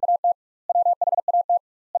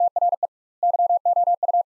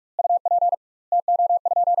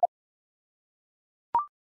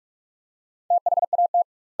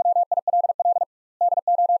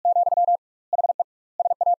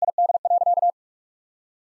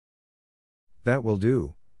 That will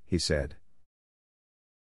do, he said.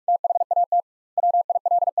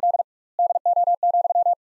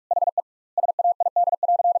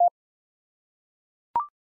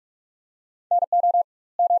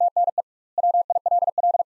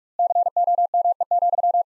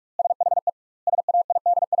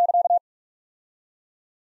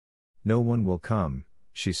 No one will come,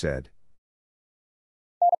 she said.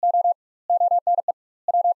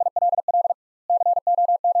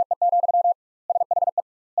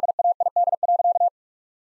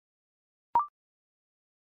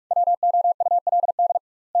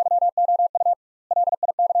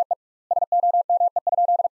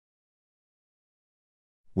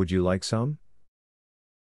 Would you like some?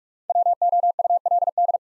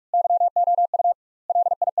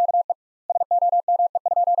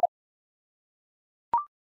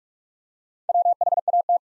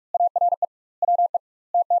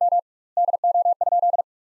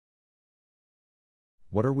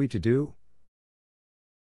 What are we to do?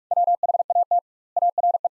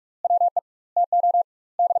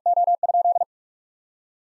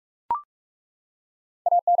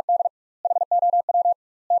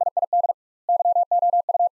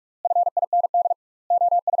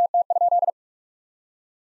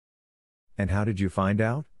 And how did you find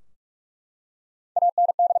out?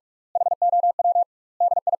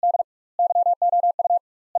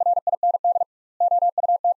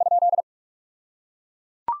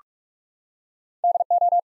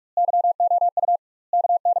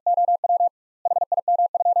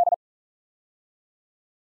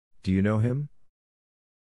 Do you know him?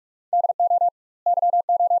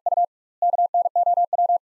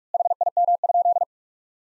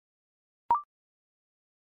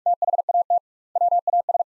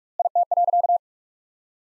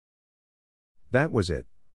 That was it.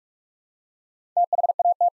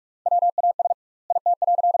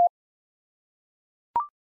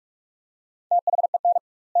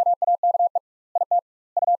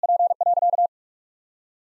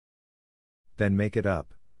 Then make it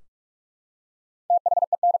up.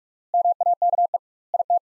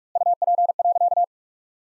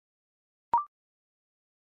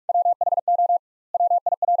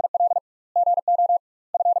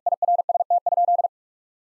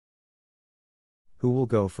 Who will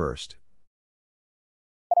go first?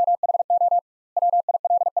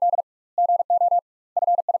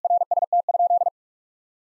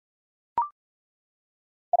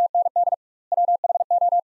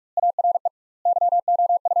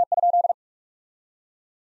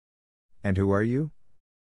 And who are you?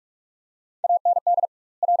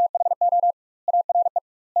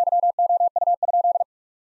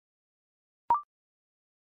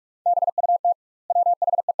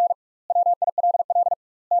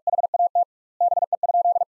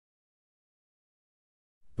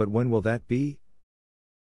 But when will that be?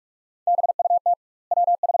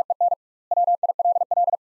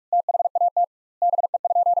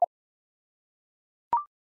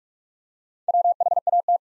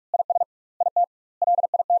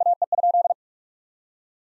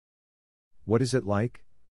 What is it like?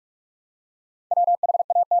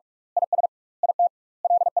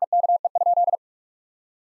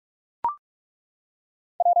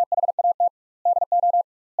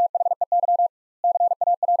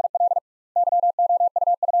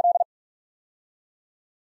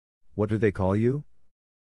 What do they call you?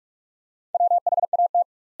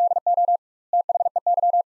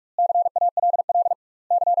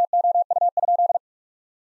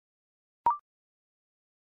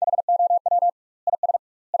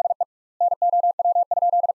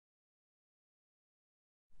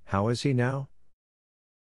 How is he now?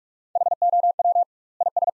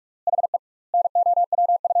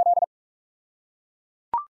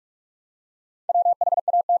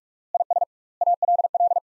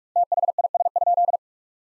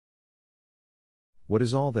 What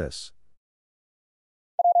is all this?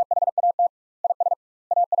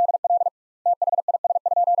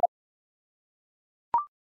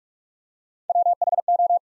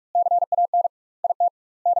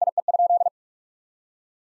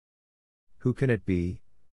 Who can it be?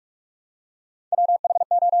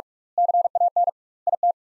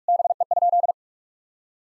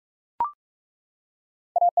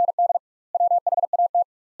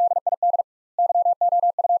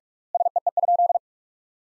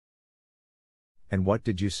 And what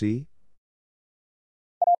did you see?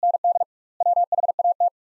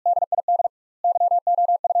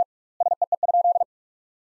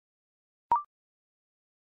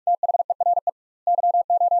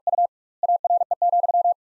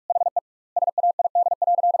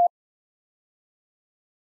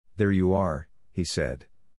 There you are, he said.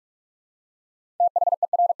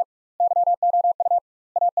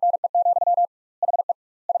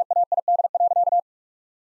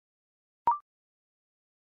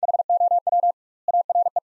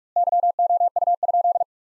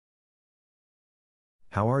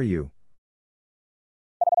 How are you?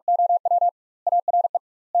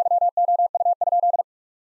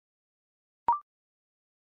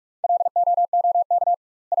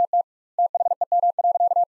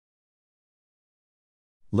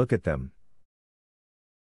 Look at them.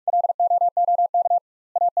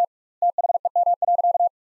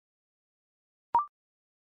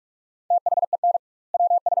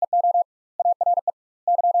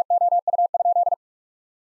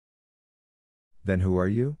 Then who are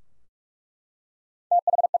you?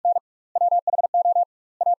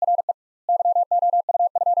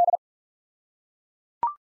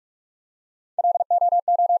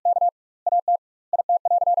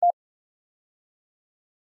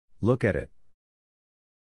 Look at it.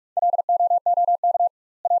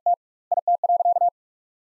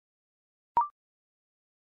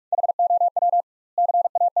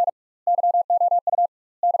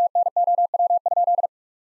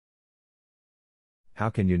 How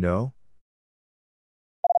can you know?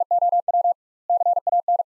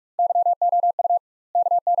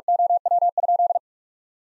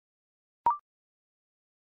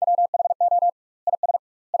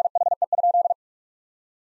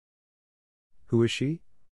 Who is she?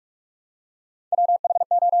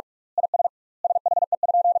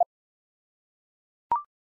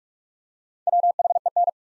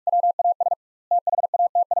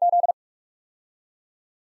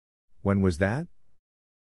 When was that?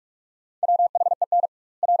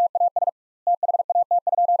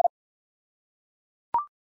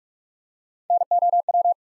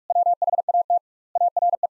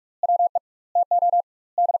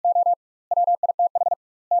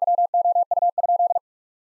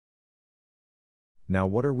 Now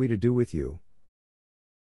what are we to do with you?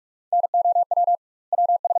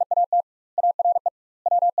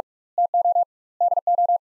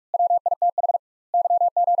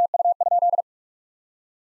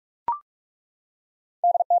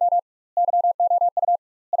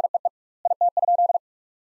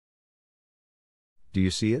 Do you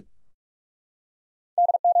see it?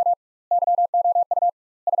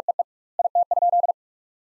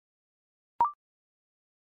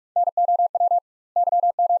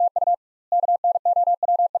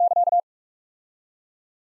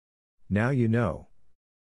 Now you know.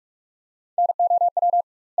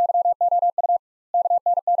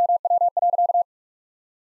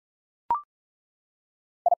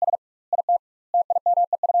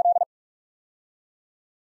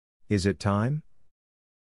 Is it time?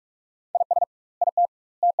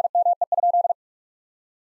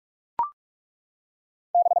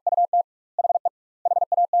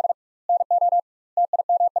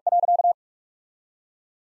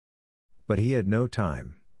 But he had no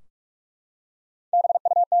time.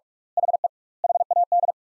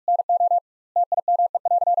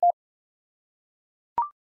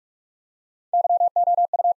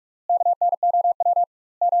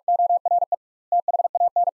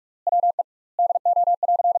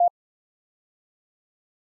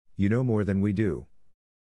 You know more than we do.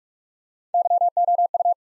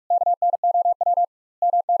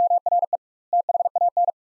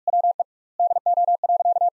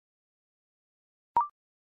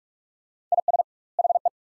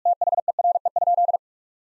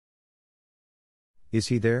 Is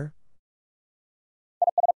he there?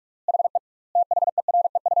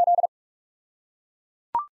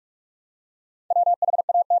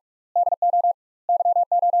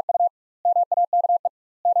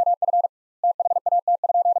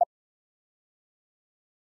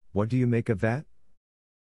 What do you make of that?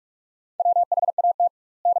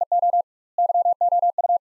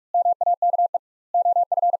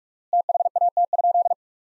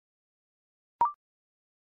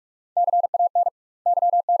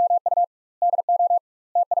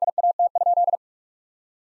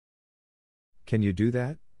 Can you do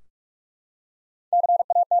that?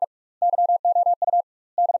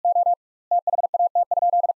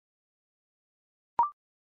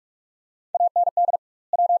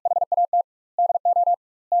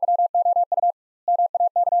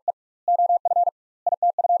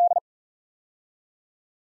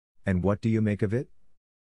 And what do you make of it?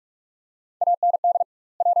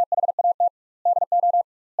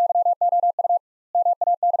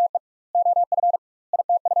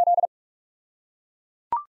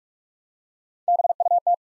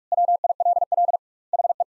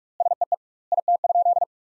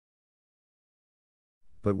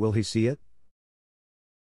 But will he see it?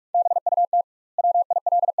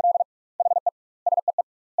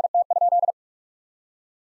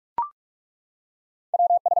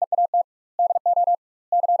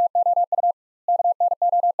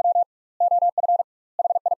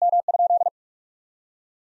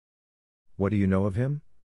 What do you know of him?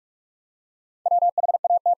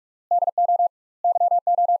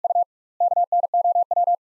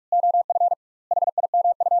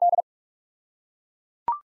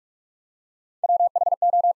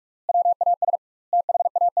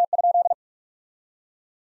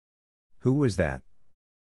 Who was that?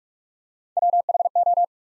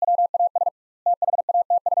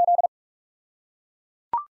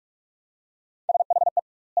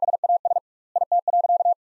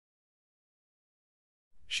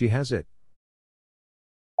 She has it.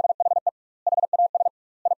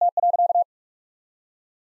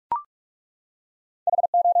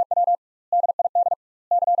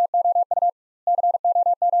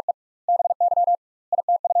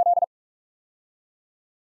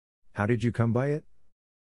 How did you come by it?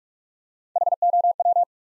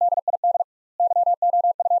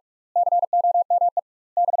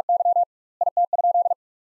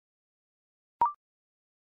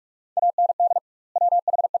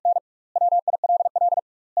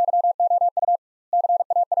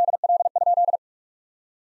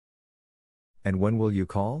 And when will you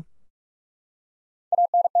call?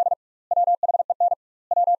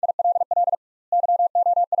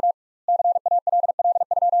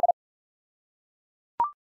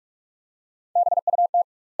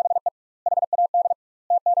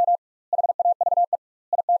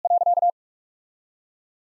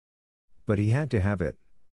 But he had to have it.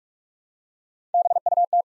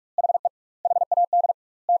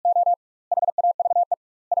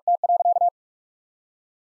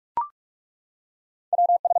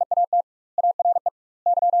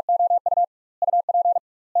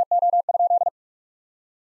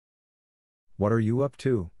 What are you up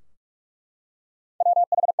to?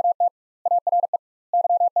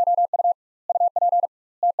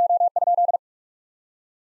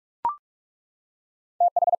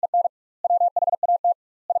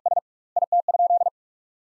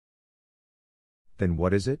 Then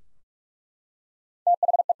what is it?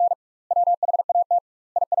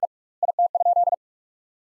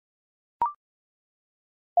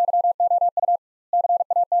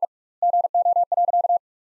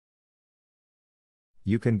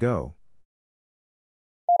 You can go.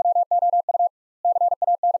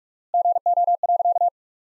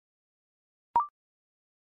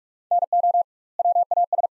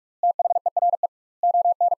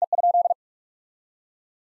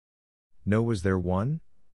 No, was there one?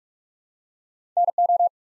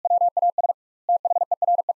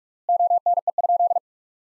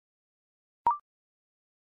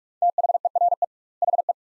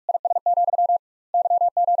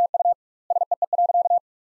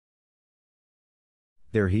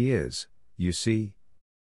 There he is, you see.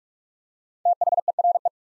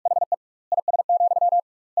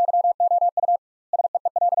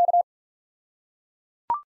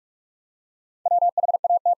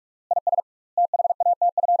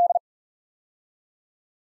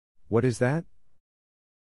 What is that?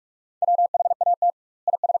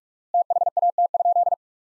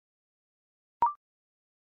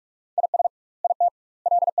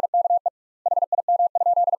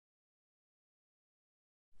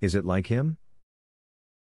 Is it like him?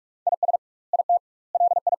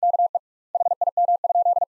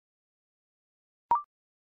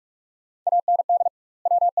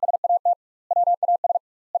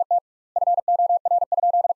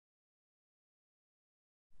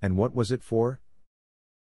 And what was it for?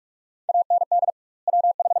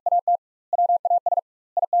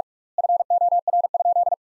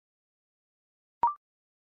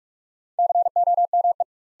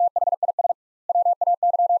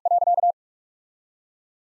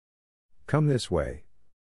 Come this way.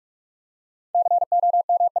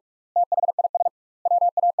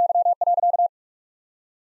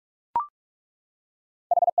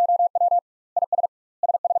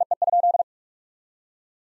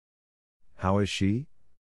 How is she?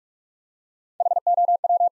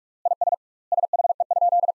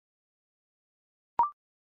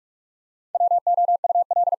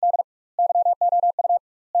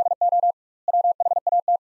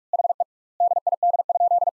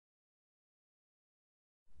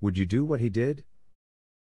 Would you do what he did?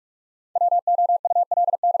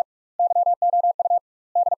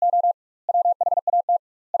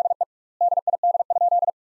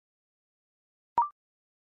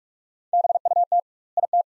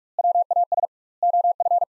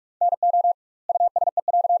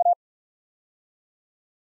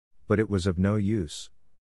 But it was of no use.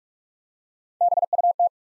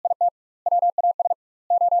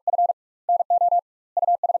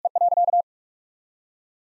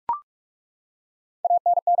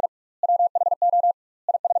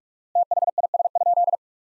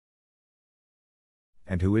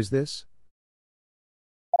 And who is this?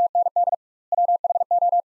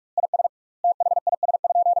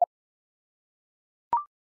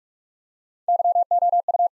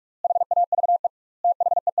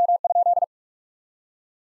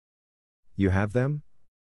 You have them?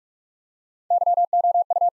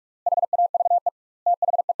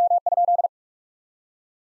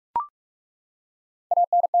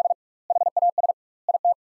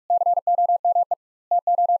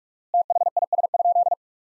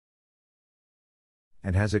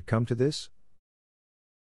 And has it come to this?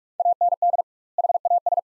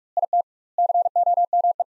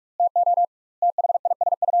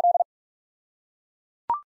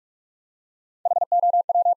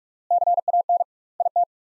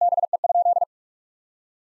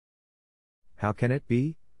 How can it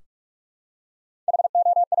be?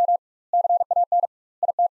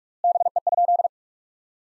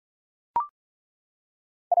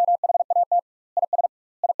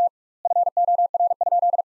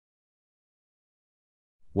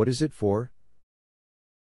 What is it for?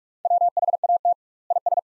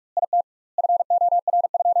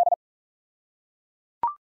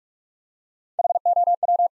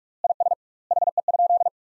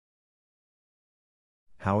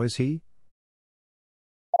 How is he?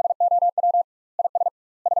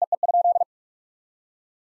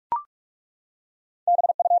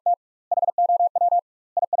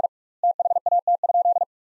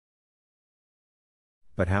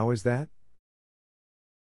 But how is that?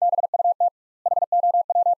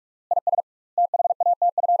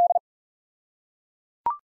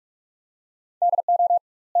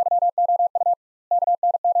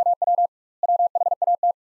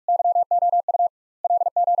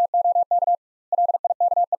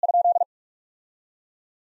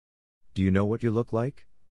 Do you know what you look like?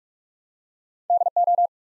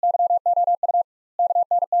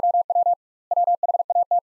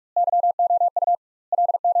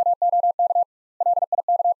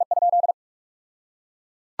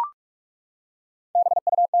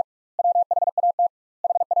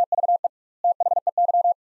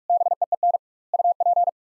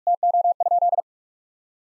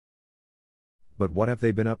 But what have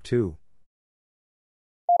they been up to?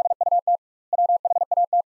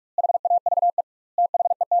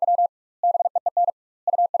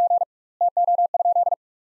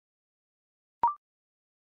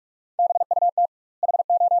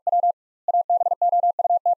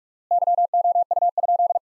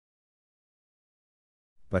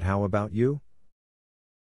 But how about you?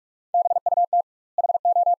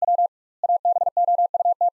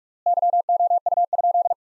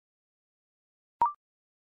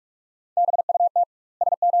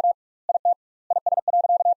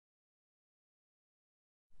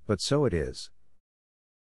 But so it is.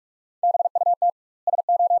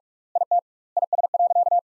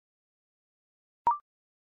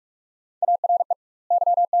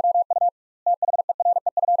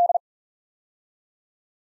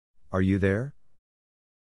 Are you there?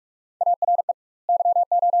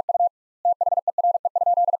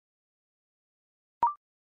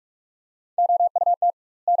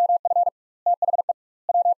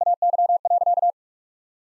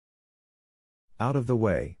 Out of the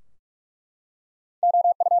way.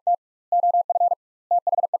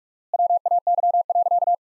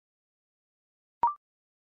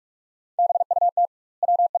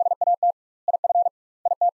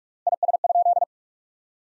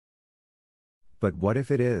 But what if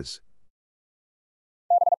it is?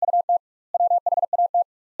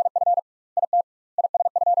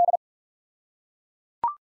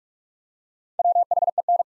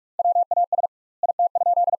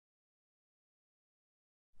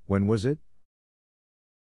 When was it?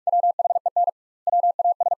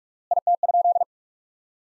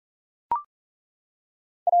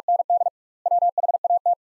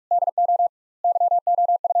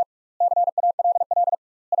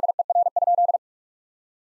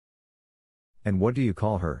 And what do you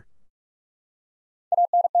call her?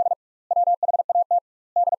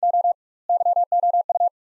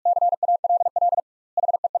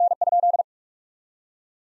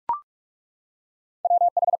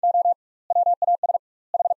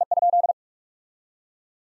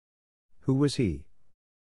 Who was he?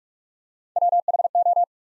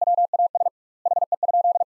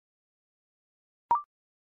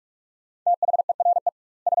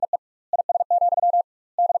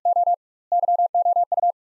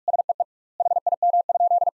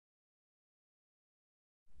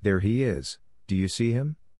 There he is. Do you see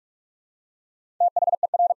him?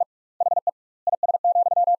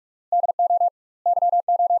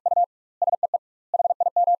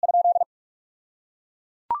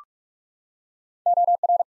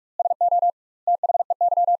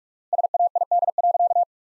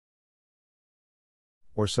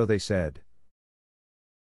 Or so they said.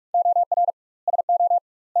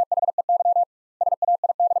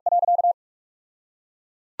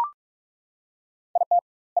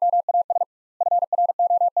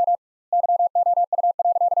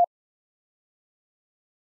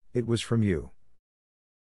 It was from you.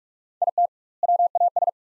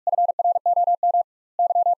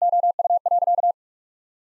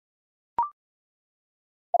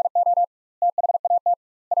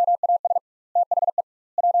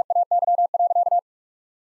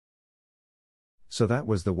 So that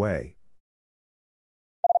was the way.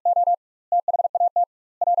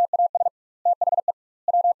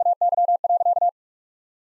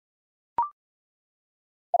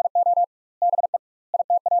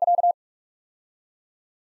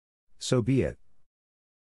 So be it.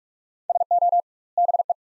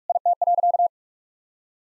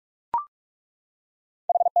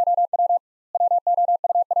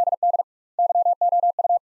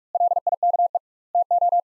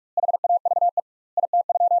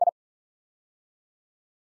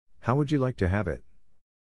 How would you like to have it?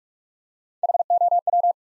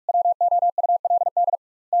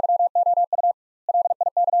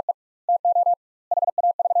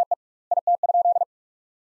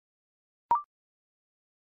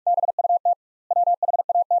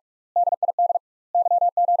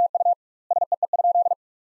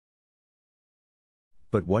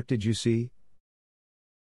 But what did you see?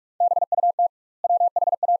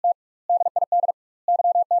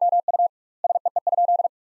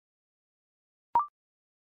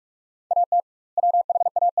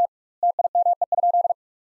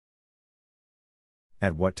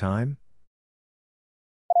 At what time?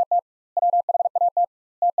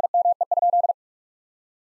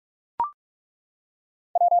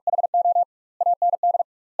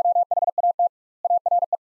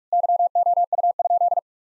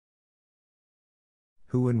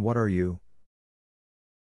 Who and what are you?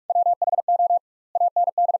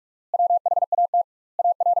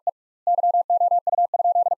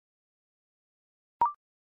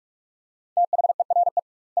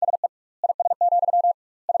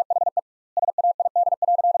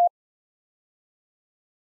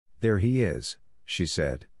 There he is, she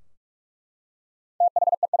said.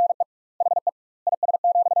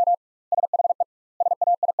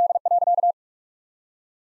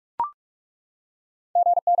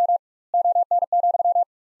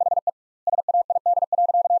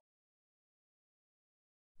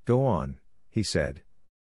 Go on, he said.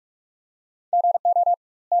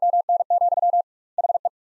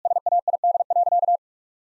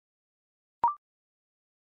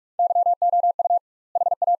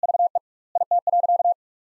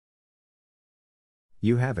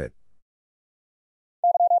 You have it.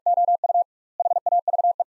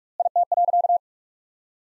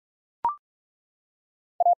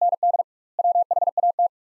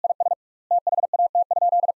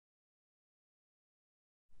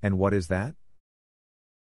 And what is that?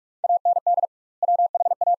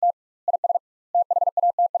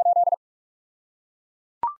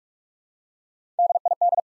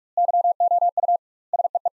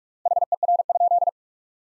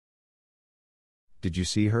 Did you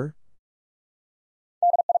see her?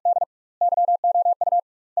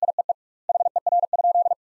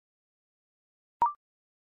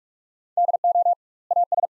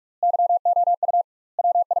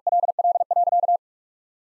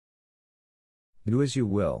 Do as you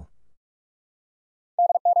will.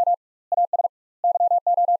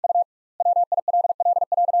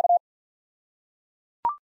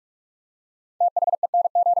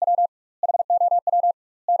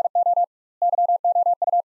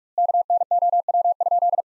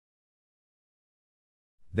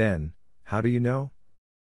 Then, how do you know?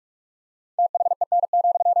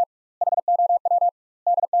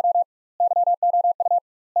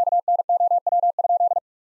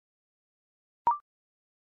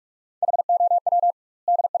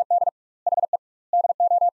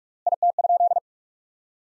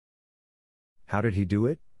 How did he do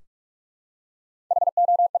it?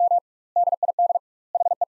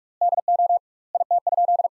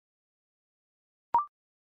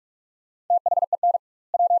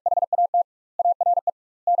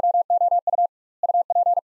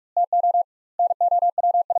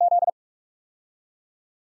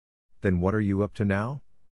 Then what are you up to now?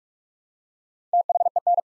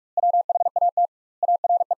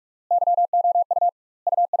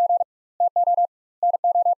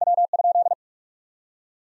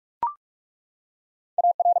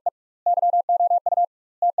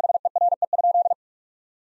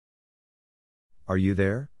 Are you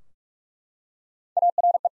there?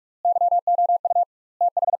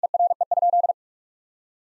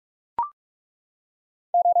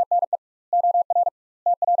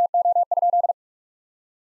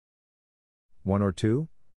 One or two?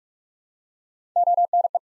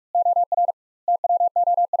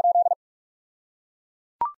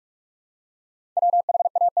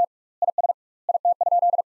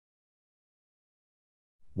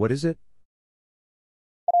 What is it?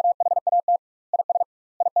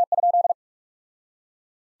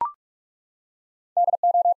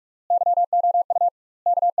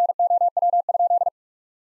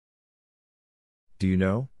 Do you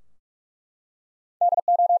know?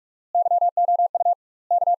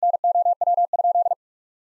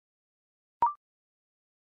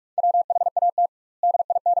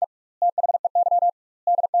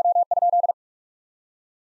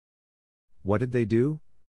 What did they do?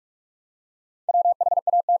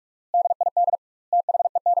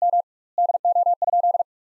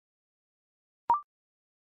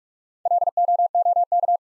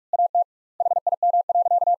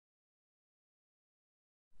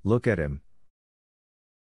 Look at him.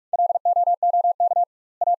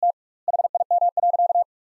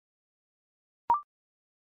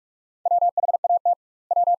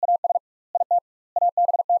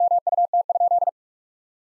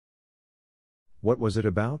 What was it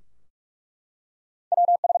about?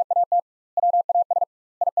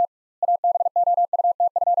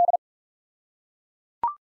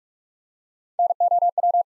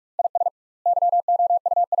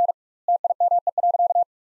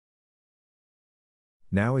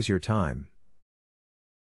 Now is your time.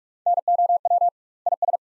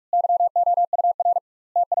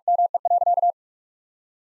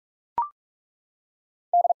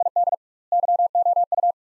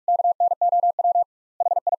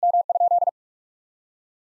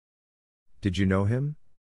 Did you know him?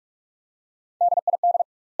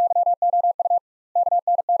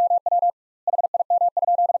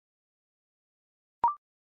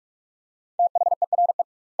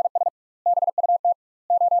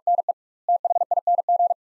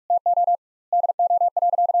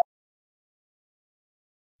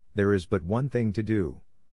 There is but one thing to do.